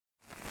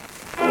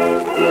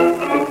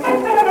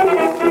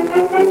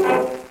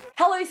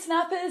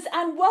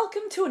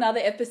welcome to another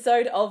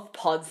episode of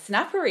Pod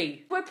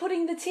Snappery. We're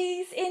putting the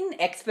T's in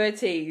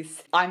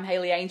expertise. I'm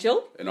Hayley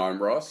Angel. And I'm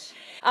Ross.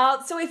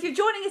 So if you're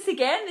joining us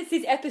again, this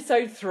is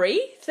episode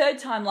 3, third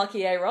time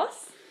lucky,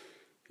 Ross?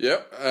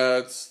 Yep,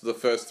 it's the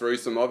first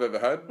threesome I've ever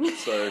had,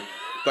 so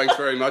thanks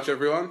very much,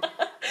 everyone.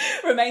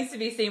 Remains to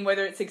be seen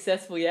whether it's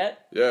successful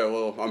yet. Yeah,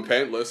 well, I'm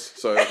pantless,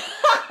 so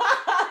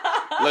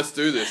let's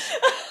do this.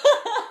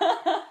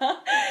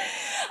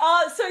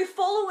 So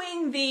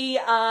following the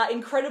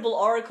incredible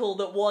oracle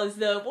that was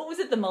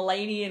the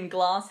Millennium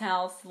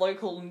Glasshouse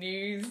local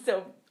news.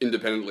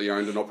 Independently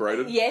owned and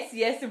operated.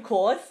 Yes, of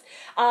course.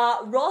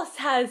 Ross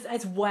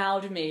has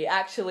wowed me,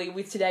 actually,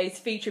 with today's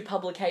feature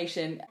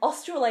publication,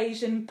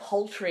 Australasian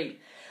Poultry.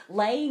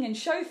 Laying and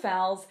show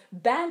fowls,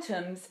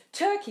 bantams,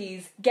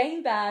 turkeys,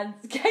 game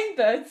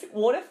birds,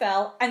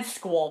 waterfowl, and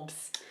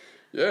squabs.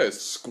 Yeah,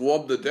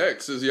 squab the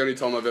decks is the only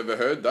time I've ever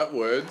heard that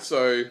word.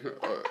 So,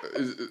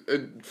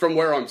 from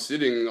where I'm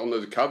sitting on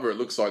the cover, it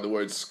looks like the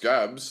word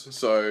scabs.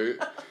 So,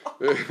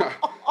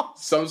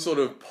 some sort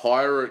of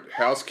pirate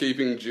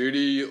housekeeping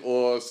duty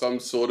or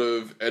some sort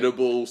of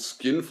edible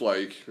skin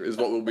flake is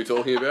what we'll be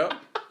talking about.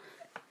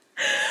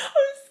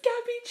 Oh,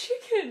 scabby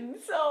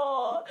chickens.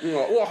 Oh.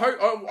 Well,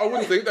 I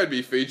wouldn't think they'd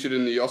be featured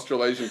in the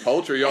Australasian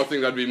Poultry. I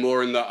think they'd be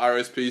more in the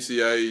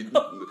RSPCA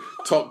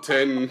top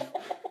 10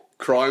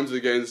 crimes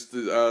against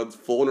the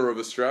fauna of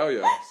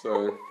Australia.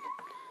 So,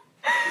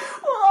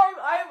 well,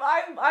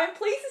 I'm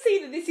pleased to see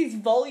that this is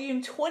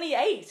volume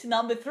 28,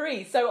 number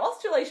 3. So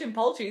Australasian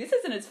Poultry, this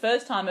isn't its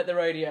first time at the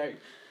rodeo.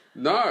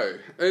 No,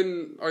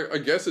 and I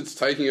guess it's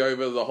taking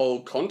over the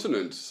whole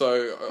continent.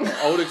 So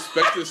I would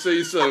expect to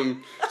see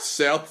some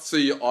South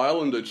Sea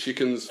Islander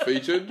chickens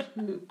featured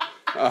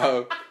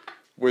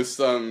with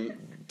some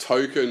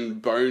token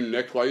bone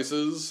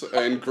necklaces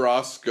and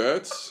grass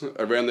skirts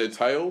around their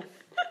tail.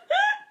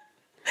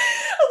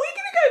 Are we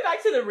going to go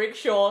back to the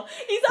rickshaw?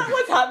 Is that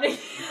what's happening?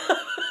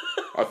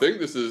 I think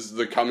this is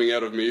the coming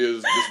out of me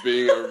as just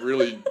being a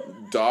really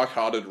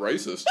dark-hearted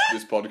racist,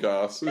 this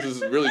podcast. This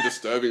is really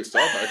disturbing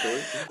stuff,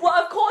 actually. Well,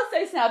 of course,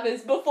 though,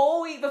 Snappers,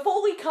 before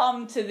we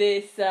come to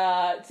this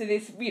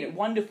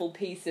wonderful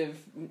piece of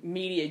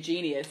media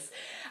genius,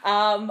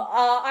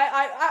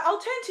 I'll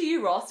turn to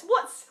you, Ross.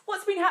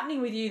 What's been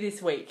happening with you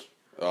this week?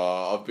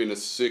 I've been a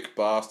sick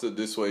bastard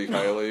this week,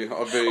 Hayley.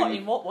 I've been...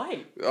 in what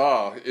way?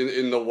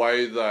 In the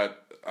way that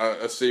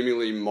a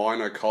seemingly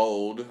minor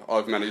cold,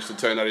 I've managed to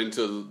turn that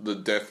into the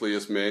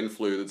deathliest man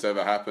flu that's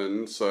ever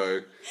happened,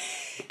 so...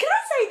 Can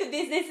I say that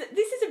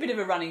this is a bit of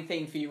a running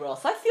theme for you,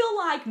 Ross? I feel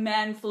like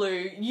man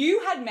flu,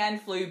 you had man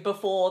flu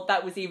before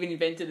that was even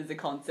invented as a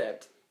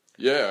concept.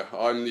 Yeah,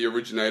 I'm the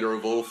originator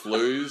of all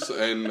flus,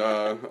 and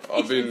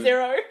I've been...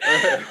 Zero.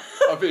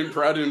 I've been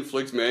proud to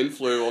inflict man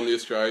flu on the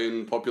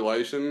Australian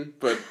population,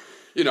 but,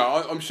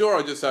 I'm sure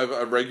I just have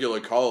a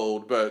regular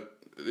cold, but,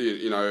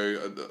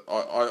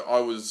 I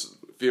was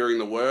fearing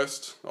the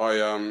worst.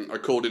 I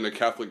called in a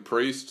Catholic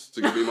priest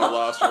to give me my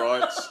last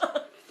rites.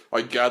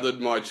 I gathered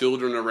my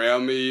children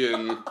around me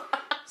and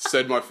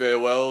said my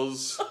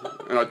farewells,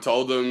 and I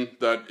told them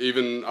that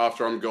even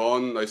after I'm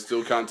gone, they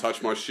still can't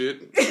touch my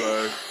shit,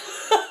 so...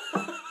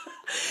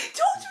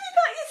 Talk to me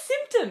about your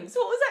symptoms.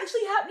 What was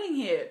actually happening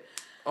here?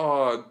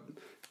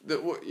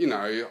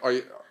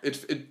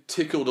 It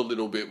tickled a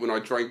little bit when I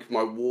drank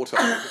my water,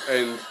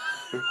 and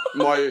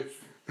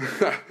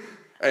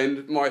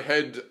my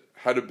head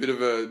had a bit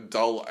of a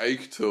dull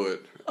ache to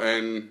it,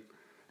 and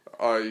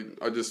I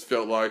just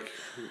felt like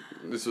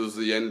this was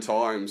the end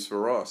times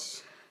for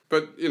us.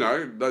 But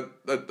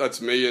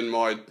that's me and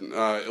my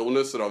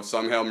illness that I've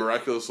somehow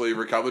miraculously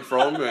recovered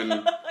from, and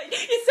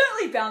you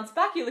certainly bounced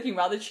back. You're looking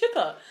rather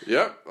chipper.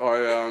 Yep,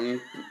 I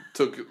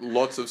took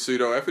lots of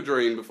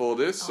pseudoephedrine before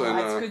this, and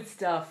that's good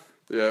stuff.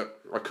 Yeah,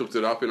 I cooked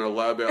it up in a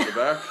lab out the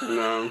back,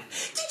 and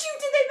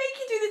Did they make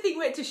you do the thing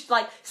where to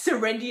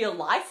surrender your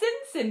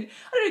license and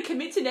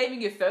commit to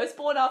naming your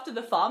firstborn after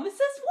the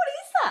pharmacist? What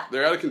is that?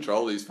 They're out of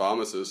control, these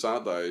pharmacists,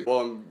 aren't they? Well,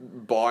 I'm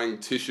buying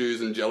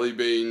tissues and jelly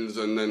beans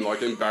and then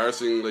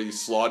embarrassingly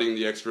sliding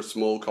the extra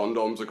small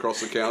condoms across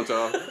the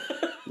counter.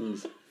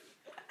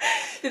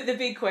 The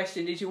big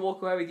question, did you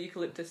walk away with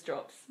eucalyptus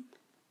drops?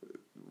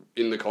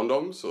 In the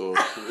condoms, or...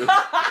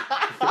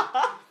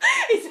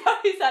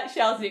 Is that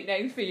Charles'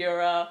 nickname for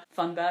your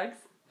fun bags?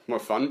 My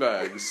fun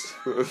bags.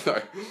 It's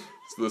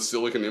the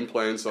silicone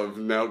implants I've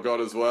now got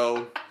as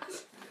well.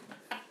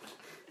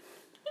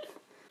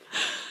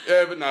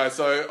 Yeah, but no,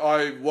 so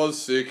I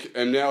was sick,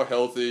 am now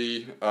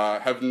healthy,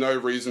 have no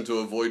reason to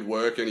avoid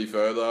work any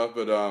further,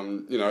 but,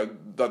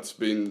 that's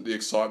been the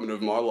excitement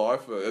of my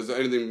life. Has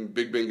anything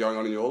big been going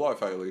on in your life,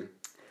 Hayley?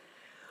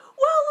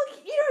 Well, look,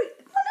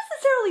 not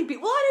necessarily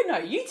big. Well, I don't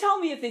know. You tell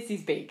me if this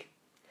is big.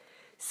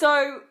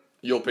 So...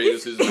 Your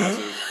penis is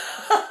massive.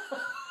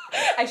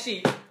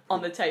 Actually,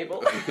 on the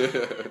table.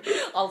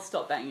 I'll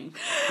stop banging.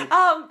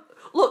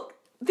 Look,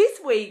 this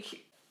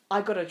week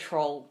I got a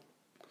troll.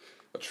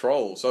 A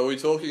troll? So are we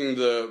talking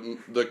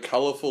the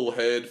colourful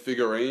haired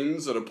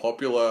figurines that are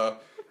popular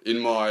in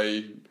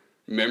my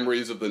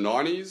memories of the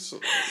 90s.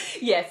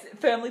 Yes,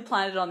 firmly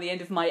planted on the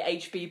end of my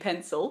HB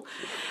pencil.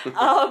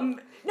 No,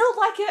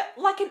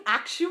 like an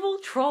actual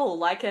troll,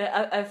 like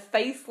a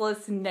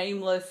faceless,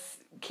 nameless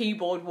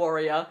keyboard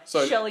warrior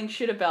shelling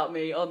shit about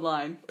me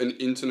online. An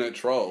internet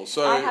troll.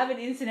 So I have an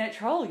internet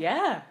troll,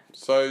 yeah.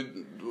 So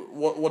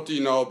what do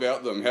you know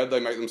about them? How do they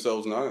make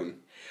themselves known?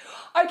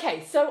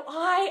 Okay, so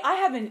I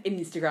have an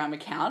Instagram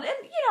account, and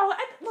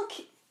look,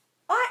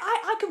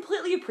 I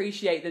completely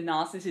appreciate the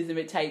narcissism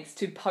it takes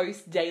to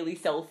post daily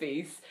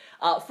selfies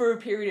for a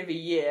period of a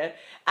year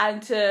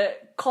and to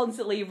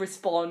constantly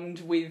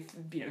respond with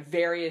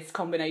various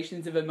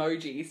combinations of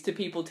emojis to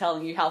people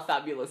telling you how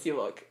fabulous you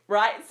look,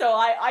 right? So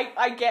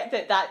I get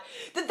that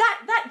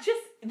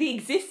just the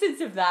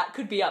existence of that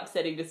could be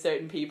upsetting to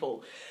certain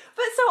people.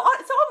 But so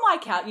on my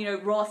account,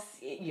 Ross,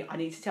 I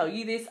need to tell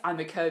you this, I'm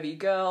a curvy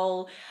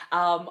girl.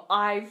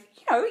 I've,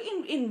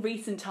 in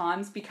recent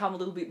times become a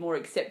little bit more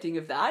accepting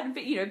of that,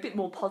 but, a bit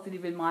more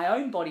positive in my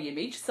own body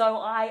image. So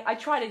I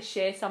try to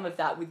share some of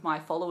that with my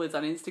followers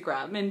on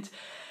Instagram. And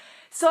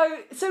so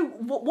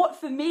what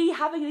for me,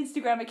 having an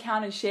Instagram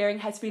account and sharing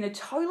has been a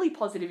totally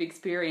positive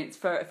experience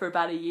for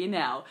about a year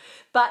now.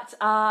 But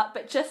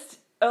just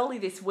early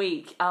this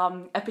week,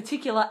 a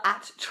particular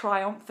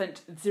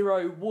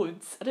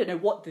 @triumphant0woods, I don't know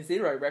what the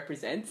zero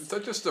represents. Is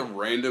that just a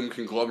random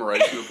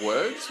conglomeration of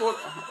words? What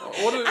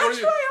are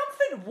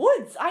Triumphant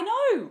Woods, I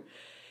know.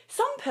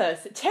 Some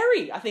person,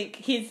 Terry, I think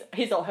his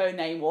or her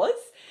name was,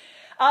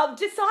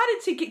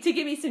 decided to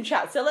give me some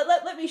chat. So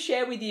let me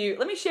share with you.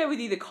 Let me share with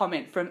you the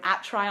comment from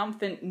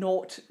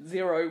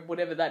 @triumphant0,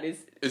 whatever that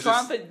is.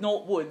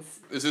 Triumphant0woods.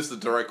 Is this the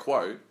direct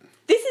quote?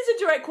 This is a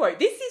direct quote.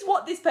 This is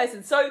what this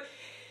person. So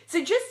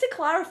just to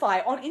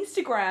clarify, on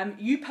Instagram,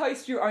 you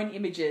post your own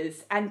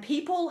images and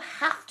people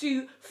have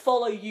to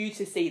follow you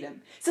to see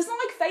them. So it's not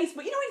like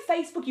Facebook. In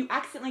Facebook, you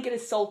accidentally get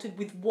assaulted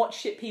with what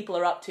shit people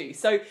are up to.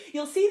 So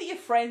you'll see that your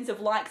friends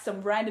have liked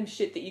some random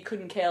shit that you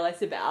couldn't care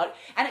less about,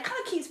 and it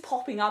kind of keeps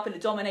popping up and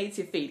it dominates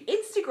your feed.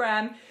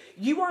 Instagram,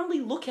 you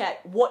only look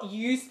at what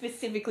you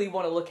specifically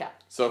want to look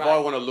at. So if I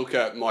want to look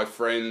at my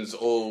friends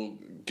all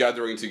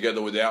gathering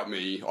together without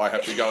me, I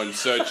have to go and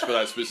search for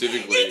that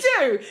specifically. You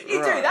do.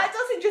 That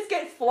doesn't just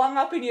get flung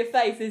up in your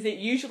face as it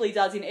usually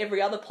does in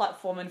every other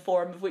platform and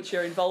forum of which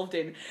you're involved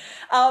in.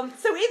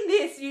 So in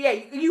this,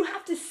 you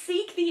have to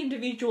seek the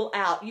individual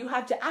out. You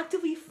have to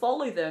actively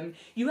follow them.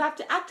 You have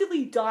to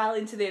actively dial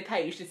into their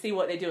page to see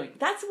what they're doing.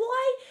 That's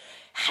why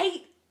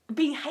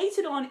being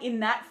hated on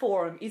in that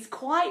forum is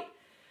quite,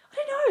 I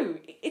don't know,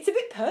 it's a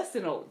bit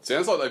personal.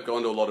 Sounds like they've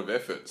gone to a lot of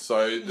effort.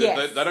 So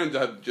they don't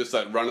have just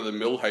that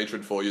run-of-the-mill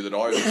hatred for you that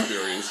I've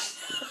experienced.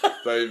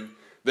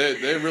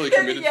 They're really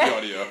committed to the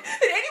idea. And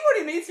anyone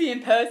who meets me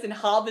in person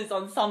harbours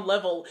on some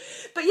level.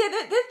 But yeah,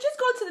 they've just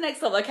gone to the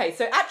next level. Okay,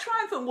 so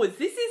 @Triumphant Woods,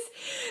 this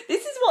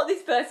is what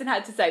this person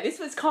had to say. This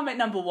was comment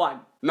number 1.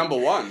 Number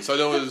 1. So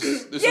there was...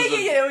 It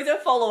was a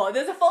follow-up.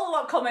 There's a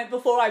follow-up comment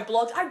before I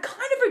blocked. I'm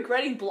kind of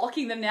regretting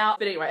blocking them now.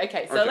 But anyway,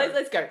 okay, so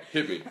let's go.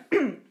 Hit me.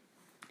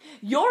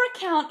 Your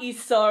account is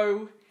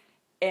so,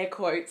 air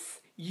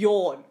quotes,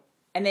 yawn.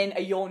 And then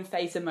a yawn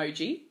face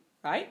emoji,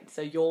 right?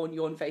 So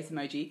yawn face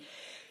emoji.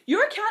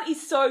 Your account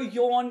is so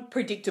yawn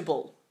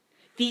predictable.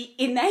 The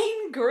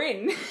inane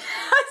grin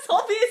has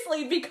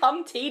obviously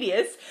become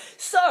tedious.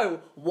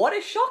 So, what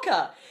a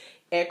shocker.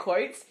 Air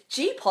quotes,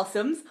 gee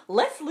possums,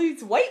 let's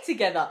lose weight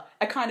together.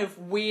 A kind of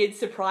weird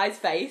surprise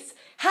face.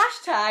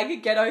 #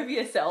 get over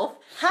yourself.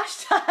 #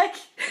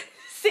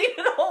 seen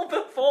it all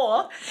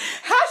before. #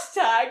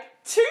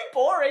 too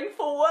boring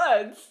for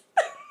words.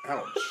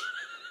 Ouch.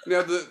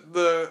 Now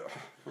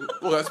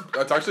well,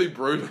 that's actually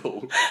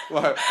brutal.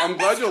 Like, I'm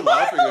glad you're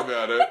laughing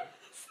about it,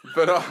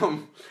 but it's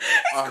quite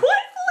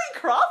fully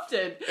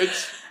crafted.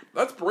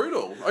 That's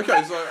brutal.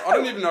 Okay, so I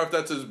don't even know if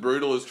that's as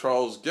brutal as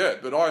trolls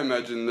get, but I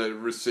imagine that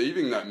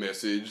receiving that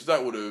message,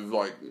 that would have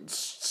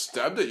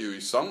stabbed at you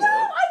somewhat. No, I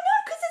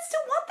know, because it's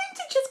still one thing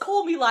to just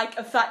call me like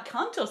a fat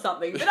cunt or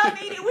something, but I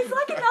mean, it was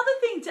like another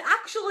thing to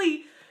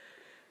actually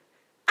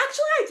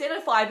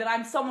identify that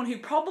I'm someone who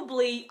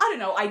probably, I don't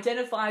know,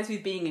 identifies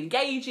with being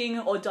engaging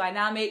or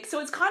dynamic. So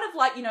it's kind of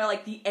like,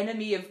 like the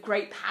enemy of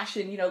great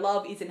passion.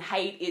 Love isn't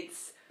hate,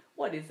 it's,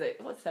 what is it?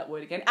 What's that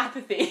word again?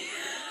 Apathy.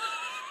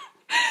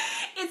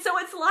 It's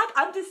like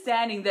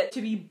understanding that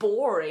to be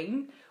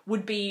boring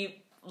would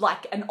be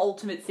like an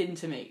ultimate sin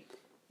to me.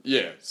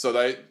 Yeah, so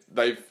they've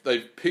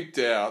picked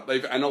out,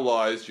 they've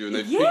analysed you and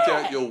they've picked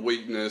out your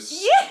weakness.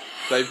 Yeah.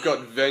 They've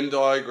got Venn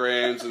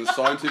diagrams and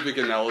scientific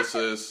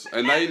analysis,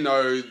 and they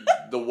know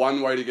the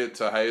one way to get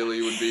to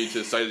Hayley would be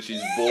to say that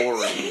she's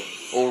boring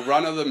or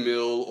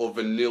run-of-the-mill or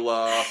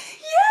vanilla. Yeah,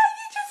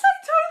 you're just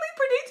like totally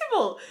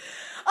predictable.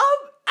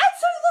 And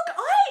so look,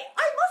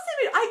 I must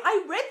admit,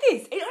 I read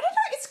this. I don't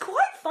know, it's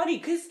quite funny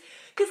because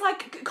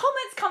like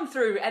comments come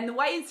through, and the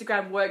way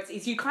Instagram works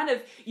is you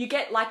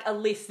get like a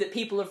list that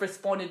people have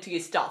responded to your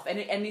stuff,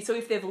 and so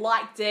if they've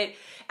liked it,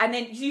 and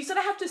then you sort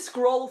of have to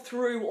scroll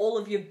through all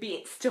of your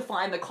bits to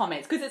find the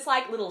comments, because it's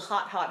like little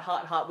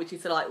heart, which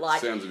is sort of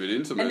like sounds a bit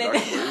intimate, then,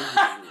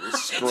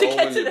 actually. to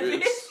get to the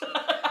bits.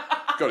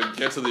 Got to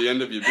get to the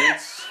end of your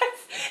bits.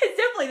 It's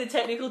definitely the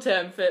technical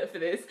term for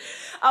this.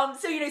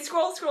 So, you know,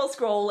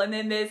 scroll, and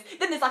then there's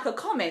like a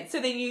comment. So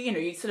then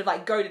you sort of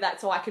like go to that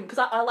so I can, because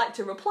I like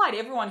to reply to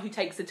everyone who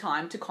takes the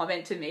time to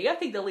comment to me. I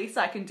think the least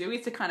I can do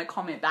is to kind of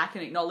comment back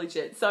and acknowledge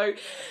it. So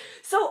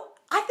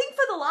I think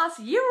for the last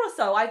year or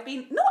so, I've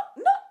been not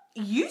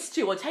used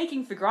to or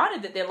taking for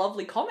granted that they're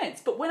lovely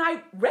comments. But when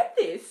I read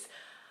this,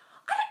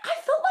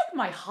 I felt like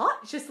my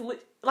heart just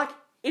like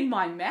in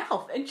my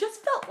mouth, and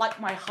just felt like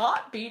my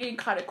heart beating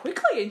kind of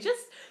quickly, and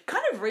just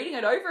kind of reading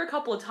it over a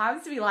couple of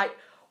times to be like,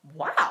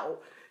 wow,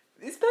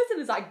 this person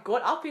has like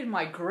got up in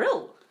my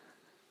grill.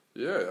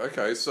 Yeah,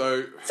 okay, so...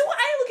 And I don't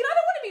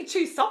want to be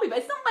too soppy, but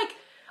it's not like,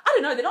 I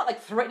don't know, they're not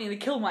like threatening to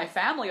kill my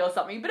family or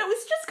something, but it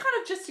was just kind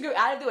of just to go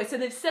out of the way. So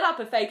they've set up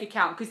a fake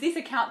account, because this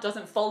account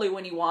doesn't follow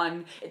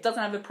anyone, it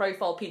doesn't have a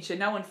profile picture,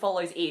 no one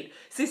follows it.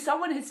 So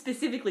someone has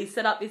specifically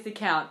set up this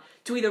account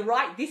to either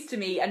write this to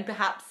me and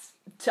perhaps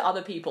to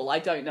other people, I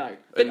don't know.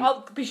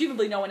 But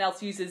presumably no one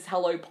else uses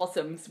hello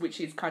possums, which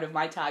is kind of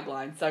my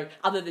tagline, so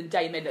other than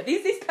Dame Edna.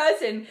 This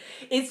person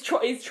is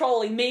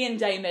trolling me and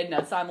Dame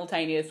Edna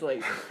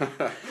simultaneously.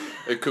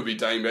 It could be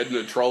Dame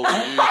Edna trolling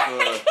you for...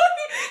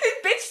 This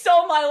bitch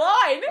stole my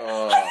line!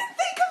 I didn't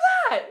think of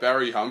that!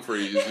 Barry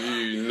Humphries,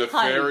 you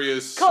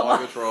nefarious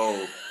cyber troll.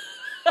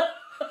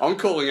 I'm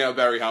calling out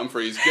Barry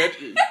Humphries.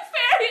 Nefarious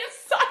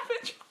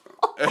cyber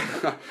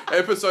troll!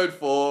 Episode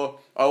 4,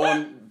 I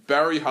want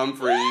Barry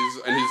Humphries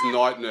and his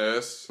night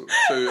nurse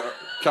to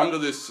come to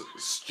this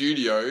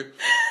studio.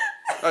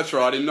 That's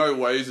right, in no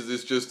ways is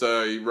this just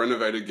a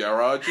renovated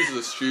garage. This is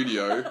a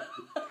studio.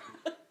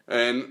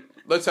 And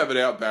let's have it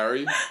out,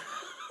 Barry.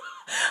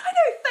 I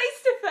know,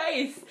 face to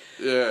face.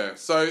 Yeah,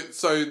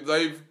 so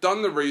they've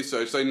done the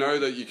research. They know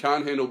that you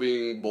can't handle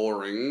being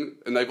boring.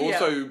 And they've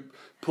also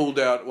pulled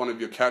out one of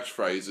your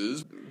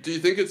catchphrases. Do you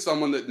think it's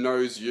someone that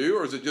knows you,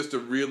 or is it just a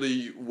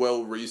really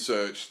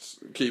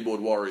well-researched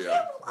keyboard warrior?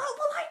 Yeah, well,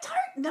 I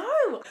don't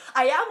know.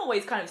 I am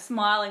always kind of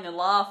smiling and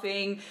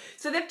laughing.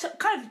 So they've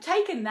kind of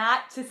taken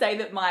that to say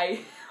that my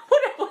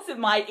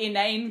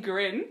inane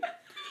grin,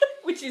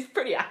 which is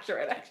pretty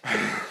accurate,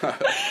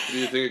 actually. Do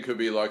you think it could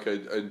be like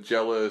a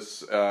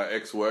jealous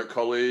ex-work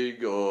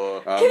colleague,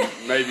 or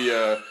maybe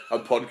a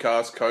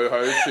podcast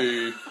co-host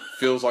who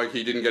feels like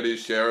he didn't get his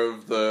share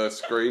of the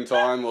screen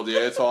time or the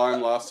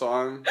airtime last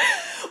time?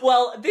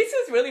 Well, this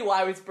is really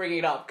why I was bringing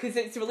it up, because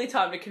it's really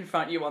time to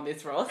confront you on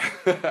this, Ross.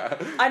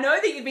 I know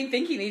that you've been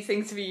thinking these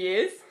things for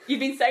years. You've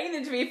been saying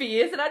them to me for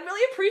years, and I'd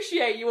really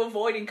appreciate you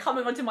avoiding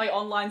coming onto my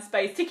online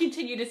space to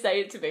continue to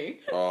say it to me.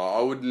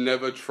 I would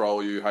never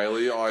troll you,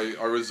 Hayley.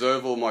 I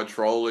reserve all my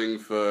trolling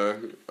for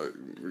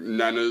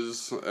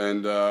nanas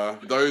and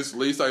those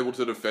least able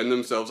to defend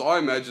themselves. I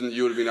imagine that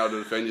you would have been able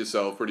to defend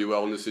yourself pretty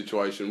well in this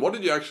situation. What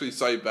did you actually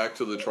say back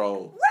to the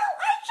troll? Well,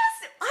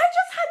 I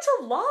just had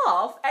to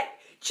laugh at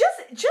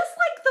just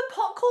like the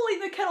pot calling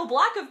the kettle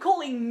black of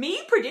calling me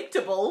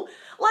predictable.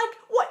 Like,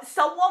 what,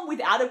 someone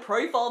without a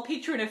profile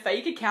picture and a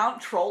fake account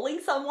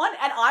trolling someone,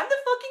 and I'm the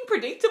fucking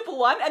predictable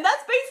one? And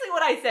that's basically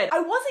what I said.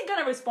 I wasn't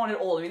going to respond at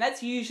all. I mean,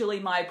 that's usually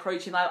my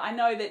approach in life. I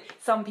know that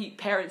some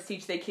parents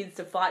teach their kids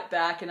to fight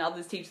back and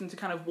others teach them to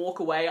kind of walk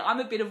away. I'm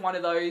a bit of one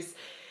of those.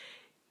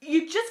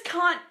 You just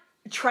can't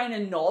train a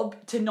knob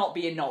to not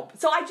be a knob.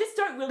 So I just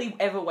don't really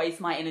ever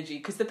waste my energy,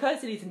 because the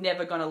person is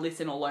never going to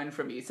listen or learn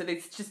from you. So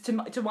there's just,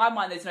 to my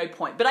mind, there's no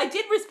point. But I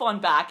did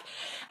respond back,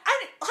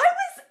 and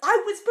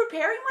I was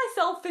preparing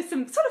myself for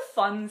some sort of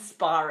fun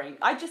sparring.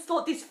 I just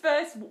thought this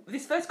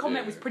first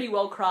comment was pretty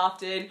well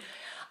crafted.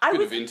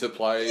 Bit of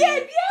interplay. Yeah, I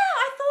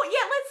thought,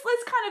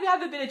 let's kind of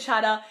have a bit of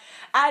chatter.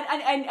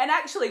 And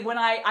actually, when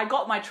I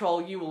got my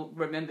troll, you will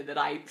remember that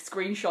I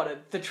screenshotted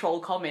the troll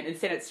comment and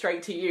sent it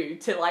straight to you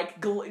to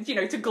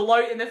to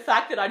gloat in the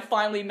fact that I'd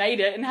finally made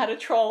it and had a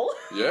troll.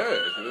 Yeah.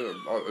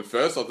 At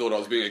first I thought I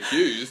was being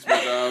accused,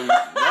 but no.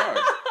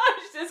 I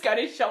was just kind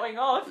of showing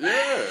off.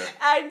 Yeah.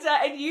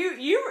 And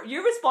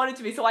you responded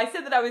to me, so I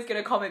said that I was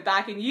going to comment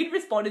back, and you'd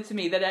responded to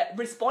me that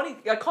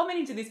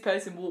commenting to this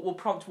person will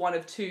prompt one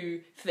of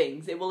two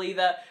things. It will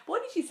either,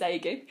 what did you say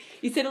again?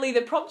 You said it'll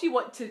either prompt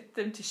you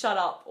them to shut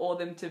up or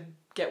them to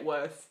get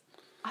worse.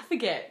 I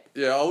forget.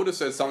 Yeah, I would have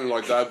said something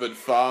like that, but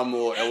far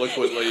more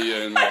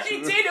eloquently and...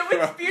 You did, it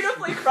was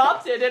beautifully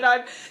crafted, and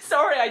I'm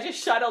sorry I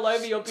just shut all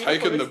over your beautiful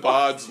taken response. The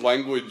bard's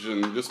language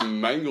and just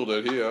mangled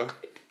it here.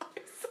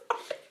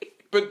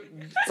 But,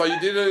 so you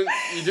didn't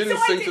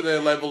sink to their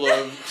level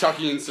of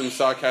chucking in some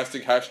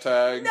sarcastic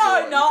hashtags?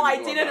 No,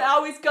 I didn't. I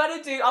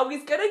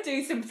was gonna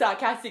do some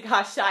sarcastic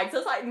hashtags. I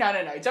was like,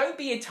 no, don't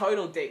be a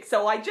total dick.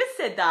 So I just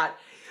said that.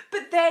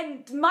 But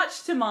then,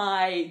 much to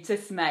my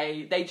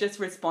dismay, they just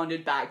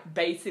responded back,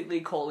 basically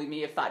calling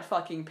me a fat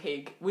fucking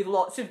pig with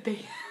lots of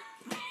pig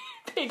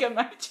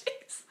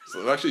emojis. So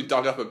they've actually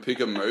dug up a pig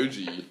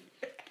emoji.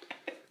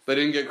 They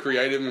didn't get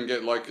creative and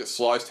get like a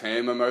sliced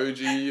ham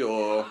emoji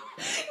or... No,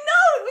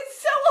 it was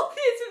so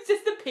obvious. It was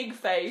just the pig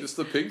face. Just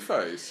the pig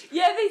face.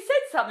 Yeah, they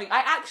said something.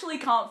 I actually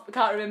can't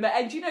remember.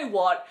 And do you know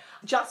what?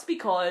 Just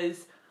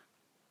because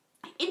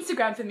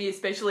Instagram for me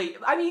especially,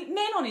 I mean,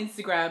 men on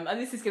Instagram, and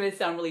this is going to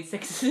sound really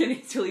sexist and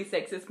it's really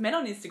sexist, men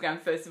on Instagram,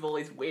 first of all,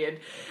 is weird,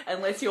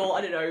 unless you're,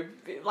 I don't know,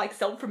 like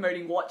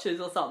self-promoting watches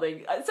or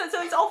something. So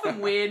it's often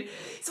weird.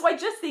 So I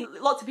just think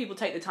lots of people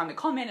take the time to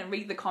comment and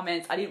read the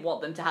comments. I didn't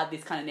want them to have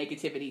this kind of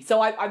negativity.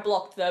 So I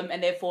blocked them,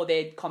 and therefore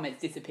their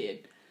comments disappeared.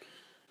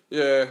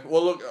 Yeah,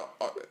 well, look,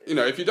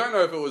 if you don't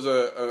know if it was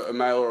a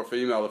male or a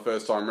female the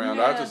first time round,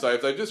 I have to say,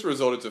 if they just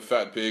resorted to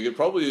fat pig, it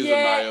probably is a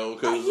male.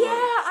 Cause,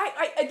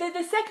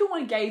 the second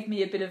one gave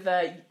me a bit of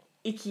a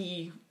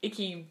icky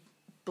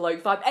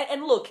bloke vibe.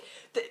 And look,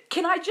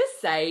 can I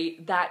just say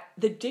that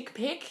the dick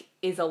pic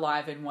is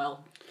alive and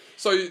well?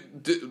 So,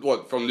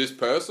 what, from this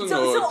person,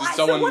 or did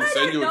someone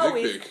send you a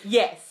dick pic?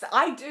 Yes,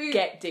 I do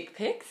get dick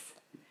pics.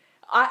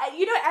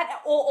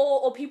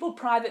 Or people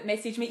private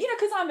message me,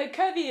 because I'm a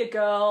curvier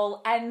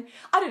girl, and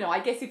I don't know, I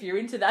guess if you're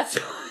into that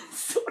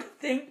sort of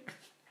thing,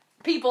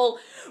 people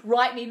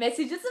write me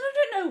messages, and I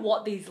don't know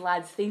what these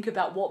lads think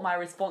about what my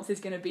response is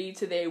going to be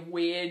to their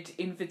weird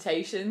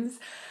invitations.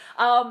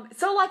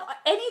 So like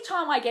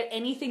anytime I get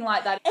anything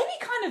like that, any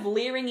kind of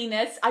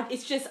leeriness, I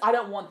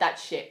don't want that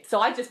shit.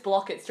 So I just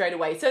block it straight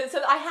away. So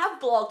I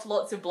have blocked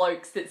lots of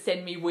blokes that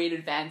send me weird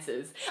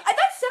advances. That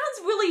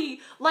sounds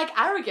really like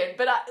arrogant,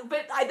 but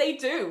they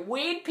do.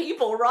 Weird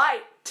people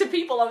write to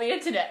people on the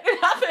internet. It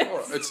happens.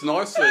 Well, it's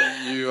nice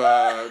that you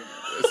have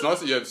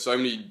so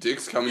many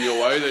dicks coming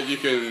your way that you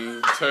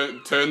can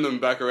turn them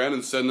back around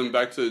and send them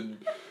back to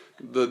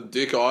the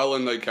dick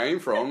island they came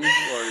from. Like,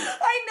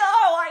 I know.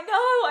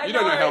 You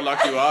don't know how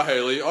lucky you are,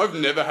 Hayley. I've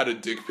never had a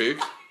dick pic.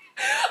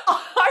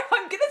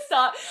 I'm gonna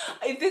start.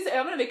 I'm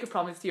gonna make a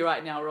promise to you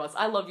right now, Ross.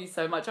 I love you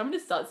so much. I'm gonna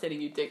start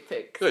sending you dick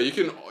pics. Yeah, you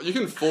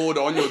can forward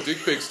on your dick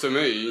pics to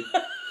me,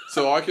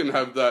 so I can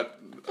have that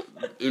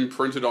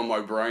imprinted on my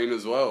brain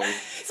as well.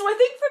 So I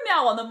think from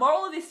now on, the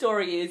moral of this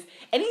story is,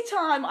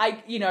 anytime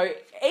I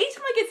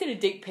get sent a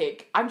dick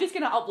pic, I'm just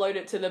gonna upload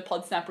it to the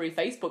Podsnappery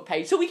Facebook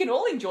page so we can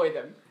all enjoy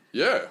them.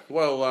 Yeah,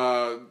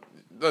 well,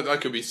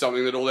 that could be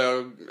something that all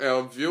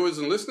our viewers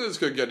and listeners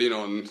could get in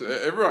on.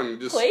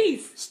 Everyone just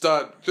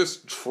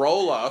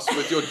troll us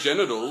with your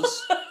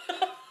genitals.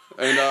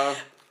 And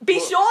be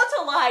sure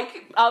to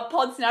like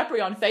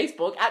Podsnappery on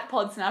Facebook, at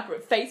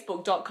Podsnappery,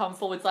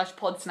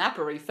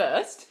 facebook.com/Podsnappery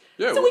first.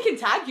 Yeah, so we can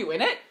tag you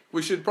in it.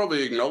 We should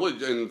probably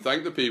acknowledge and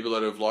thank the people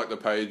that have liked the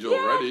page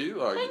already.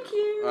 Thank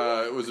you.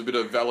 It was a bit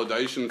of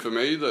validation for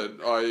me that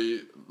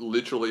I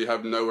literally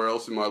have nowhere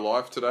else in my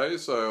life today.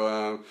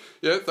 So,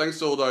 thanks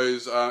to all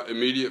those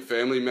immediate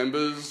family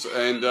members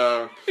and...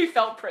 who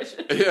felt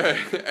pressured. Yeah,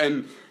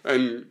 and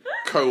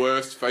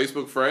coerced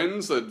Facebook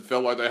friends that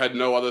felt like they had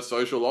no other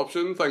social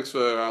option. Thanks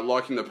for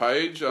liking the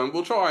page.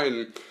 We'll try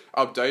and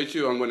update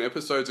you on when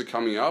episodes are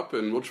coming up,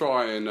 and we'll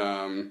try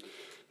and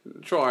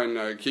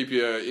keep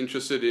you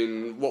interested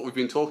in what we've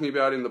been talking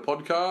about in the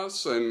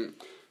podcast. And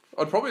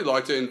I'd probably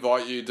like to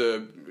invite you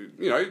to,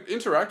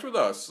 interact with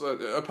us.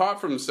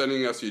 Apart from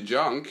sending us your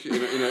junk in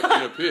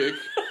a pic,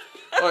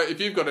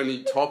 if you've got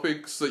any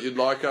topics that you'd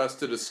like us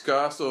to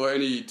discuss or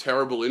any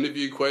terrible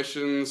interview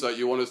questions that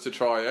you want us to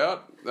try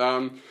out,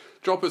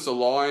 drop us a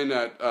line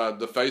at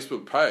the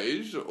Facebook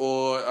page,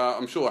 or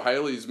I'm sure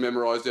Hayley's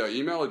memorised our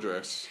email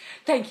address.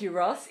 Thank you,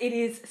 Ross. It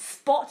is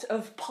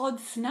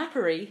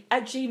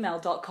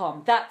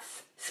spotofpodsnappery@gmail.com.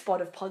 That's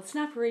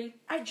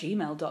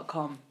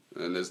spotofpodsnappery@gmail.com.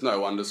 And there's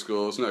no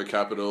underscores, no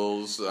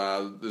capitals,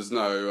 there's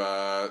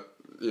no,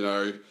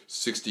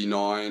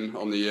 69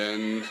 on the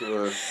end.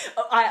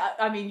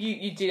 I mean,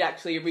 you did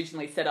actually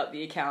originally set up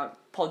the account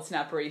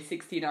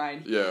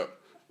Podsnappery69. Yeah.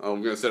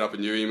 I'm going to set up a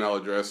new email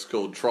address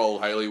called Troll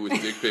Hayley with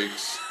Dick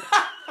Pics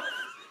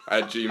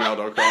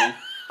 @gmail.com.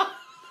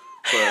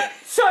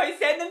 So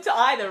send them to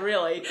either,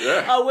 really.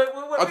 Yeah.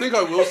 I think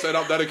I will set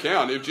up that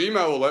account. If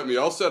Gmail will let me,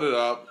 I'll set it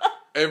up.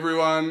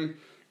 Everyone,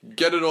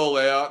 get it all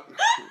out.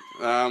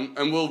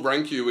 And we'll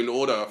rank you in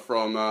order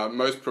from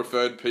most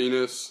preferred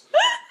penis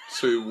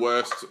to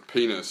worst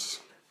penis.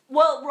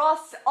 Well,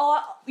 Ross,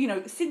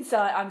 since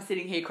I'm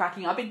sitting here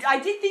cracking up, I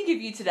did think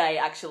of you today,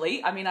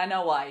 actually. I mean, I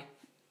know I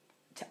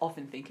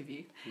often think of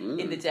you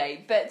in the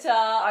day. But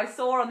I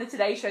saw on the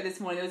Today Show this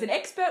morning, there was an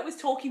expert was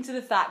talking to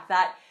the fact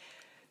that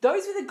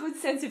those with a good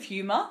sense of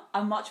humour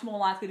are much more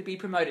likely to be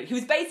promoted. He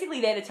was basically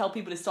there to tell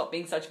people to stop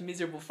being such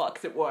miserable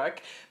fucks at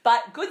work.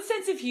 But good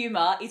sense of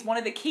humour is one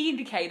of the key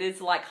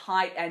indicators, like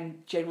height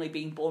and generally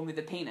being born with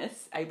a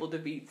penis, able to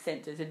be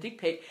sent as a dick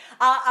pic,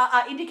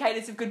 are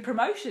indicators of good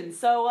promotion.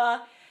 So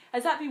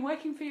has that been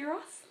working for you,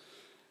 Ross?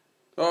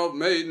 Oh,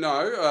 me?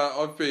 No.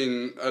 I've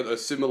been at a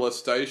similar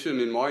station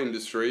in my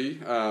industry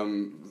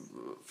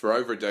for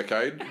over a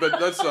decade. But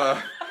that's...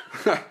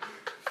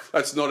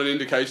 That's not an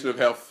indication of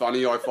how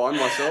funny I find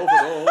myself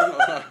at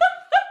all.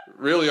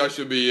 Really, I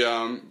should be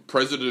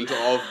president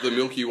of the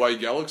Milky Way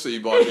galaxy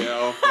by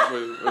now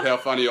with how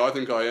funny I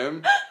think I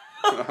am.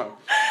 I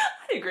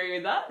can agree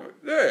with that.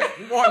 Yeah,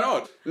 why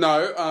not?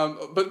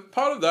 No, but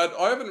part of that,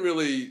 I haven't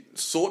really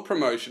sought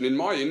promotion. In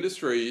my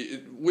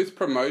industry, with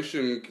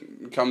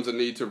promotion comes a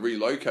need to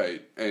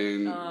relocate.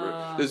 And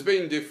there's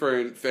been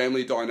different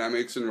family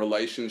dynamics and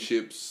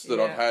relationships that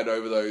I've had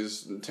over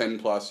those 10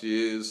 plus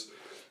years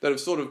that have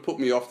sort of put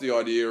me off the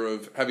idea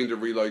of having to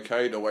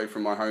relocate away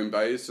from my home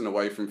base and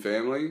away from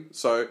family.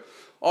 So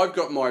I've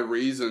got my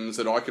reasons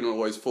that I can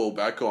always fall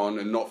back on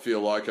and not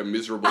feel like a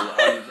miserable,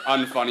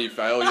 unfunny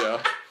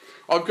failure.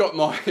 I've got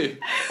my get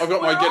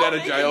out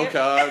of jail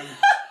card.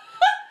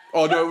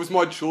 Oh no, it was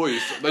my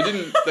choice. They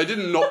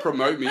didn't not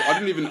promote me. I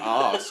didn't even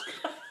ask.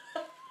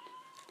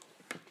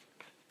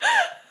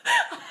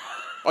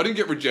 I didn't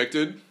get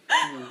rejected.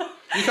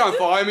 You can't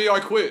fire me,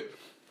 I quit.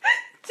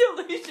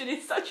 Delusion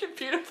is such a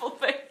beautiful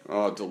thing.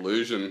 Oh,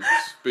 delusion.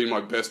 It's been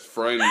my best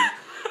friend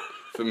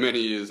for many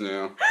years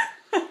now.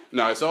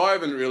 No, so I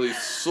haven't really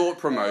sought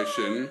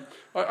promotion.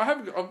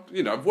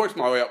 I've worked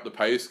my way up the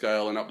pay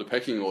scale and up the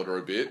pecking order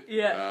a bit.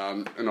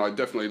 Yeah. And I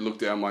definitely look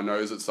down my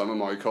nose at some of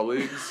my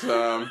colleagues.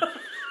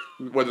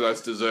 Whether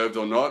that's deserved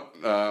or not,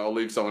 I'll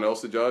leave someone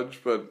else to judge.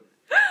 But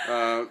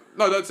no,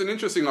 that's an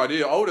interesting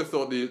idea. I would have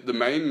thought the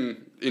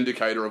main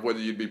indicator of whether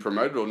you'd be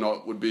promoted or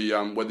not would be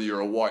whether you're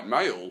a white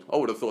male. I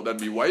would have thought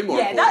that'd be way more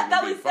important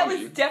than being funny.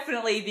 That was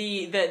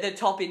definitely the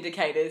top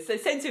indicators. The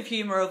sense of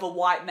humour of a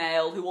white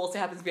male who also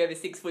happens to be over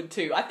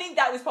 6'2". I think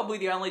that was probably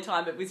the only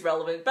time it was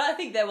relevant. But I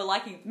think they were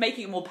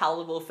making it more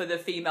palatable for the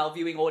female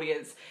viewing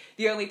audience.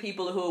 The only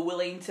people who are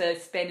willing to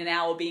spend an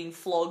hour being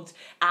flogged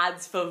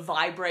ads for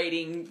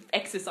vibrating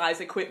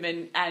exercise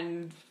equipment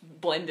and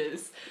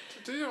blenders.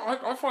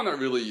 I find that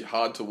really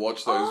hard to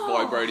watch those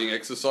vibrating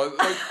exercises.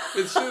 Like,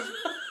 it's just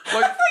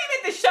like I thought you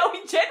meant the show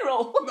in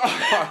general.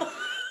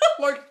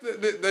 Like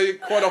they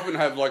quite often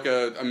have like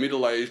a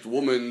middle-aged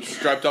woman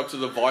strapped up to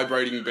the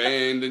vibrating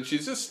band, and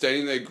she's just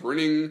standing there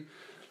grinning.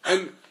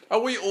 And are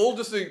we all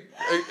just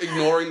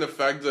ignoring the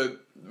fact that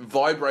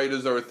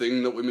vibrators are a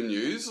thing that women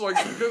use? Like,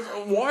 because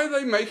why are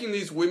they making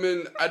these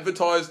women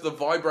advertise the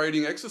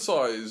vibrating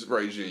exercise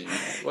regime?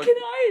 Like, can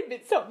I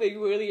admit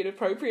something really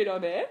inappropriate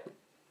on air?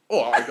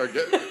 Oh,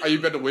 are you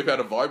about to whip out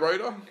a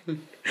vibrator?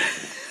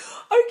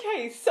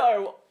 Okay,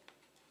 so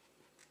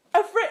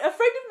a friend of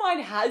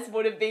mine has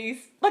one of these.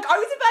 Like, I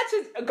was about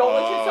to go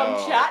into some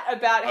chat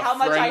about how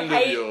much I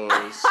hate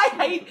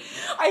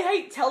I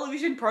hate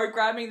television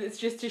programming that's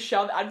just to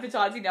shove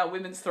advertising down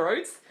women's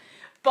throats.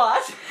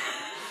 But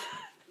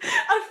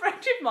a friend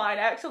of mine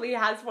actually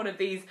has one of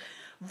these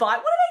what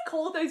do they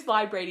call those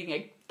vibrating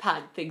egg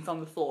pad things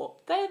on the floor?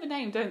 They have a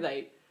name, don't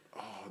they?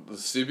 Oh, the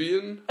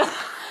Sybian?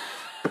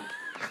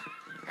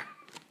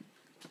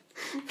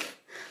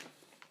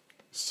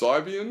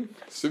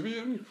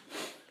 Sybian?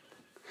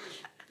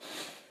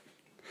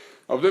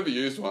 I've never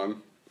used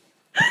one.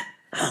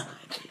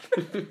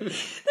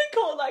 They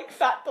call it like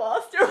Fat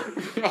Blaster.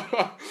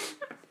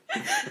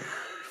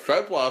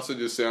 Fat Blaster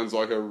just sounds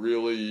like a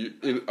really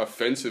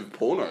offensive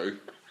porno.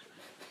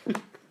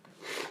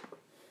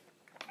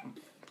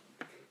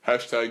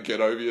 Hashtag get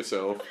over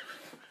yourself.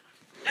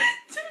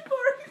 Too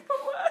boring for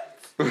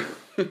words.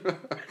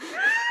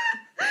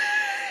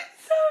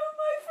 So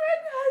my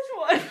friend has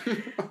one.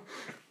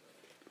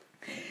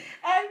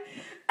 And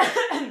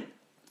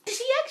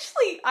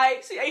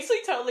I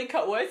actually totally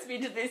coerced me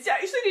into this. She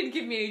actually didn't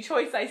give me any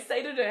choice. I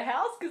stayed at her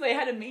house because they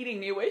had a meeting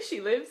near where she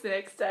lives the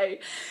next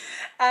day.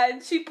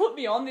 And she put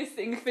me on this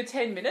thing for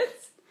 10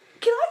 minutes.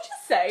 Can I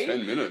just say...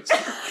 10 minutes?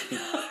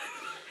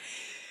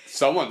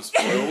 Someone's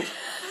spoiled.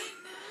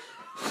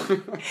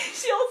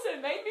 She also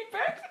made me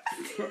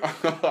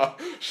breakfast.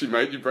 She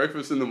made you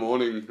breakfast in the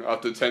morning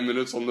after 10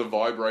 minutes on the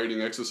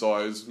vibrating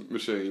exercise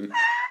machine.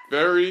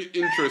 Very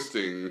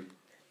interesting.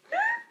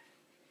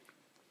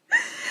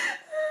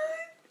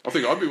 I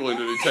think I'd be willing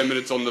to do 10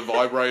 minutes on the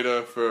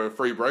vibrator for a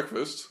free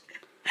breakfast.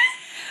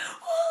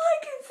 All I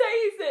can say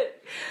is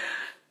that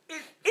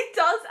it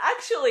does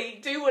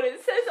actually do what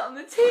it says on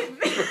the tin.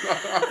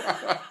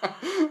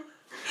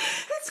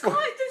 It's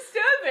quite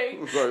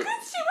disturbing. Because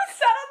she was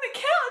sat on the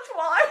couch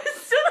while I was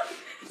stood on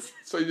it.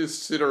 So you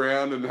just sit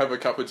around and have a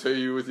cup of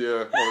tea with your...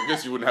 Well, I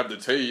guess you wouldn't have the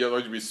tea,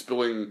 otherwise you'd be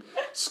spilling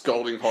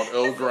scalding hot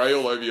Earl Grey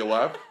all over your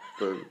lap.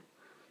 But...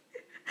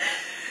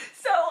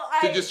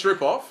 Did you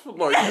strip off?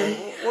 Like,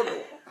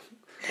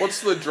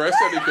 what's the dress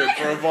etiquette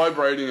for a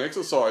vibrating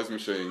exercise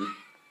machine?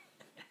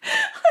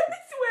 I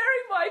was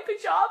wearing my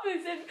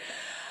pyjamas and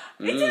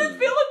it didn't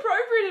feel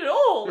appropriate at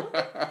all.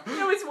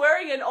 I was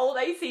wearing an old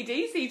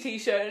AC/DC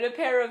t-shirt and a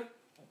pair of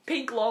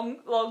pink long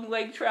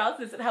leg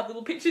trousers that have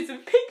little pictures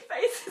of pig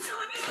faces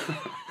on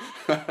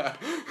it.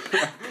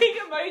 Pig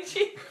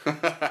emoji.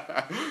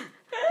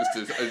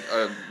 Just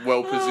a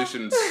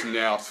well-positioned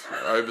snout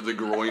over the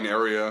groin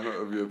area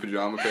of your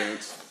pyjama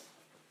pants.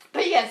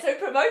 But yeah, so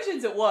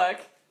promotions at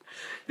work.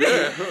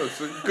 Yeah,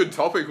 it's a good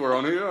topic we're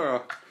on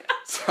here.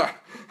 So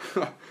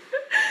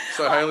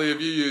Hayley,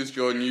 have you used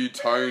your new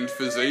toned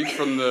physique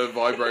from the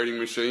vibrating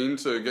machine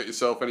to get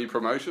yourself any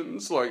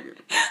promotions?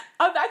 Like,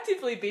 I've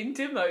actively been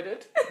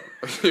demoted.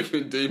 You've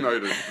been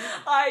demoted.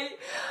 I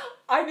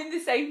I'm in the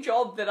same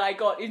job that I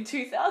got in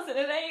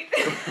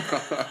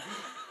 2008.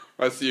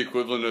 That's the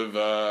equivalent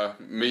of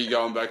me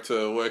going back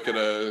to work at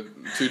a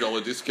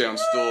 $2 discount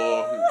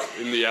store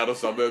in the outer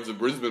suburbs of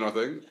Brisbane, I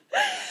think.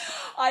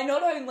 I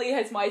not only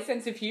has my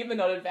sense of humour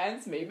not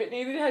advanced me, but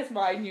neither has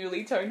my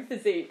newly toned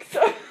physique.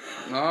 So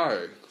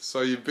No.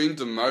 So you've been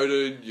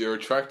demoted, you're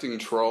attracting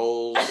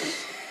trolls.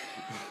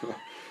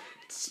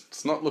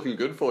 It's not looking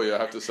good for you, I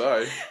have to say. I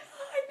know.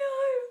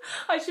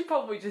 I should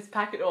probably just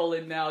pack it all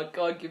in now.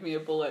 God, give me a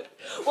bullet.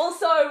 Well,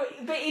 so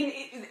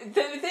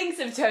things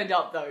have turned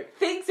up, though.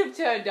 Things have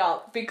turned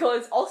up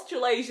because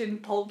Australasian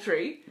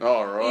Poultry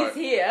Oh, right. is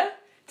here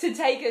to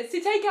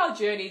take our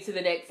journey to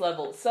the next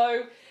level.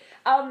 So,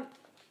 I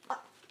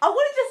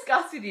want to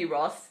discuss with you,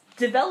 Ross,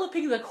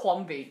 Developing the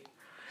Quamby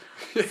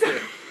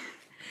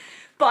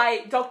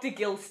by Dr.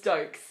 Gil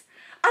Stokes.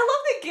 I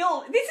love that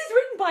Gil, this is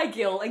written by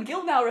Gil, and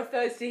Gil now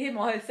refers to him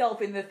or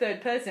herself in the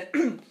third person.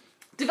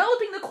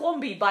 Developing the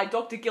Quamby by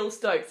Dr. Gil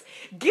Stokes.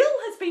 Gil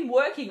has been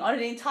working on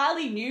an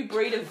entirely new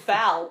breed of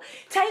fowl,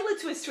 tailored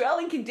to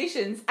Australian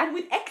conditions and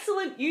with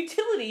excellent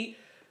utility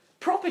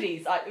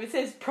properties. It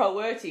says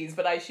proerties,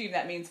 but I assume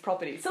that means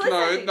properties. So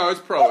No, it's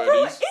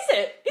proerties. Is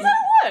it? Is that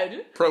a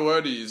word?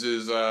 Proerties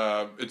is,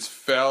 it's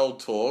foul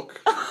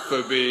talk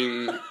for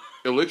being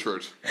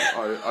illiterate,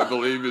 I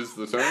believe is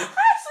the term. I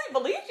actually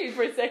believed you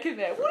for a second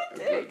there. What a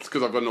dick. It's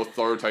because I've got an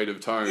authoritative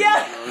tone.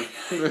 Yeah.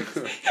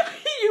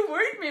 You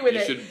worried me with You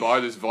it. should buy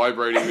this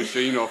vibrating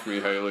machine off me,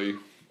 Hayley.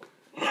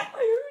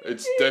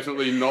 It's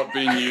definitely not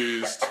being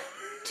used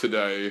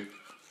today.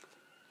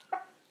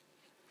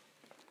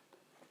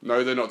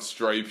 No, they're not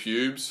stray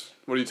pubes.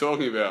 What are you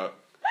talking about?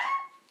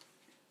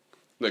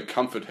 They're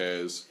comfort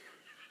hairs.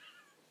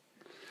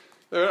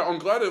 I'm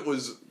glad it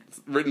was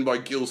written by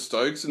Gil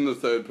Stokes in the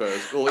third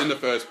person, or in the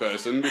first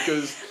person,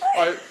 because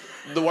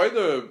the way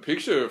the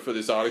picture for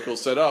this article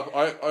set up,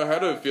 I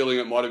had a feeling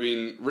it might have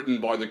been written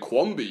by the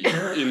Quamby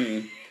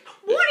in...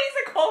 What is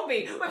a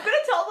Quamby? We're going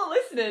to tell the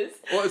listeners.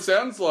 Well, it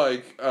sounds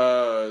like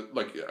a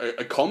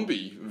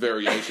combi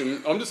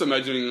variation. I'm just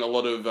imagining a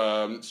lot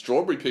of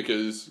strawberry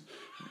pickers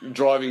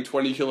driving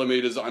 20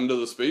 kilometres under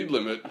the speed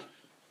limit.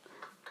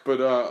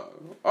 But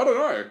I don't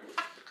know.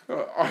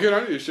 I can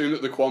only assume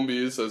that the Quamby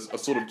is a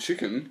sort of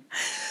chicken.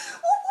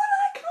 Well, what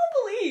I can't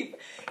believe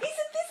is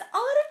that this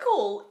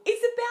article is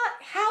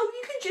about how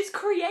you can just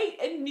create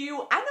a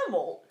new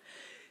animal.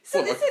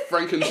 So What, like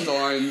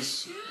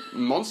Frankenstein's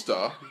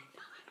monster?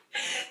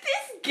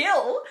 This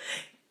Gil,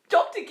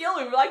 Dr. Gil,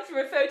 who likes to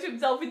refer to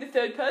himself in the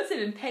third person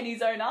and pen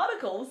his own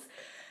articles,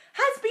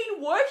 has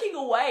been working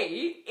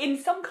away in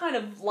some kind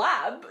of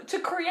lab to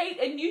create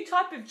a new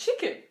type of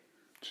chicken.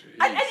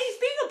 And he's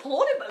being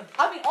applauded.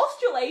 I mean,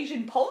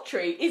 Australasian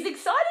Poultry is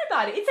excited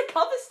about it. It's a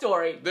cover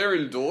story. They're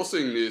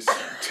endorsing this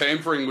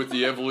tampering with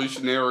the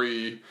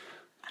evolutionary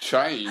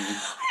chain.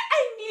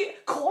 A new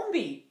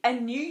Quamby, a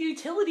new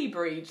utility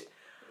breed.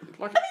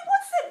 Like, I mean,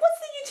 what's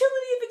the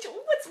utility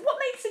of what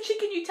makes a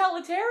chicken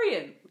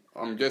utilitarian?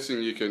 I'm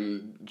guessing you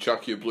can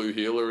chuck your blue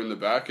heeler in the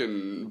back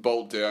and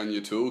bolt down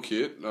your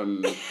toolkit.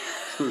 And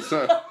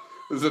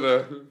has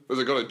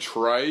it got a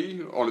tray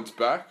on its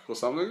back or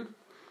something?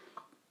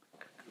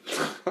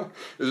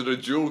 Is it a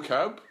dual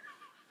cab?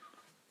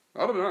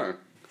 I don't know.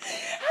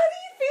 How do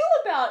you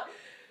feel about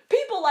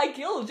people like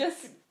Gil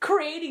just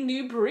creating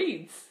new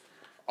breeds?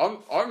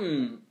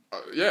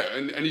 Yeah,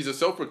 and he's a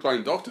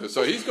self-proclaimed doctor,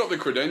 so he's got the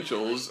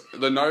credentials,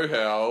 the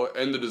know-how,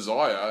 and the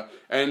desire,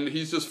 and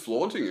he's just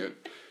flaunting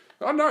it.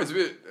 I don't know,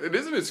 it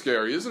is a bit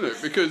scary, isn't it?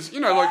 Because,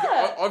 like,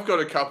 I've got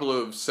a couple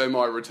of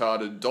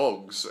semi-retarded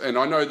dogs, and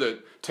I know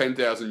that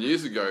 10,000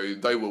 years ago,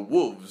 they were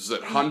wolves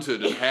that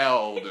hunted and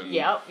howled. And,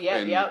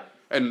 Yep.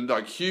 And,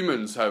 like,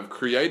 humans have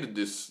created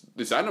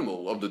this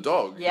animal of the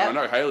dog. Yep. I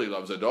know Hayley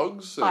loves her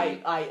dogs. And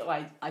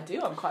I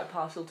do. I'm quite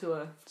partial to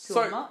a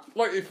mutt.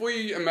 Like, if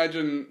we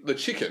imagine the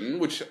chicken,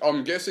 which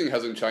I'm guessing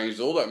hasn't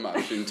changed all that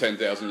much in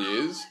 10,000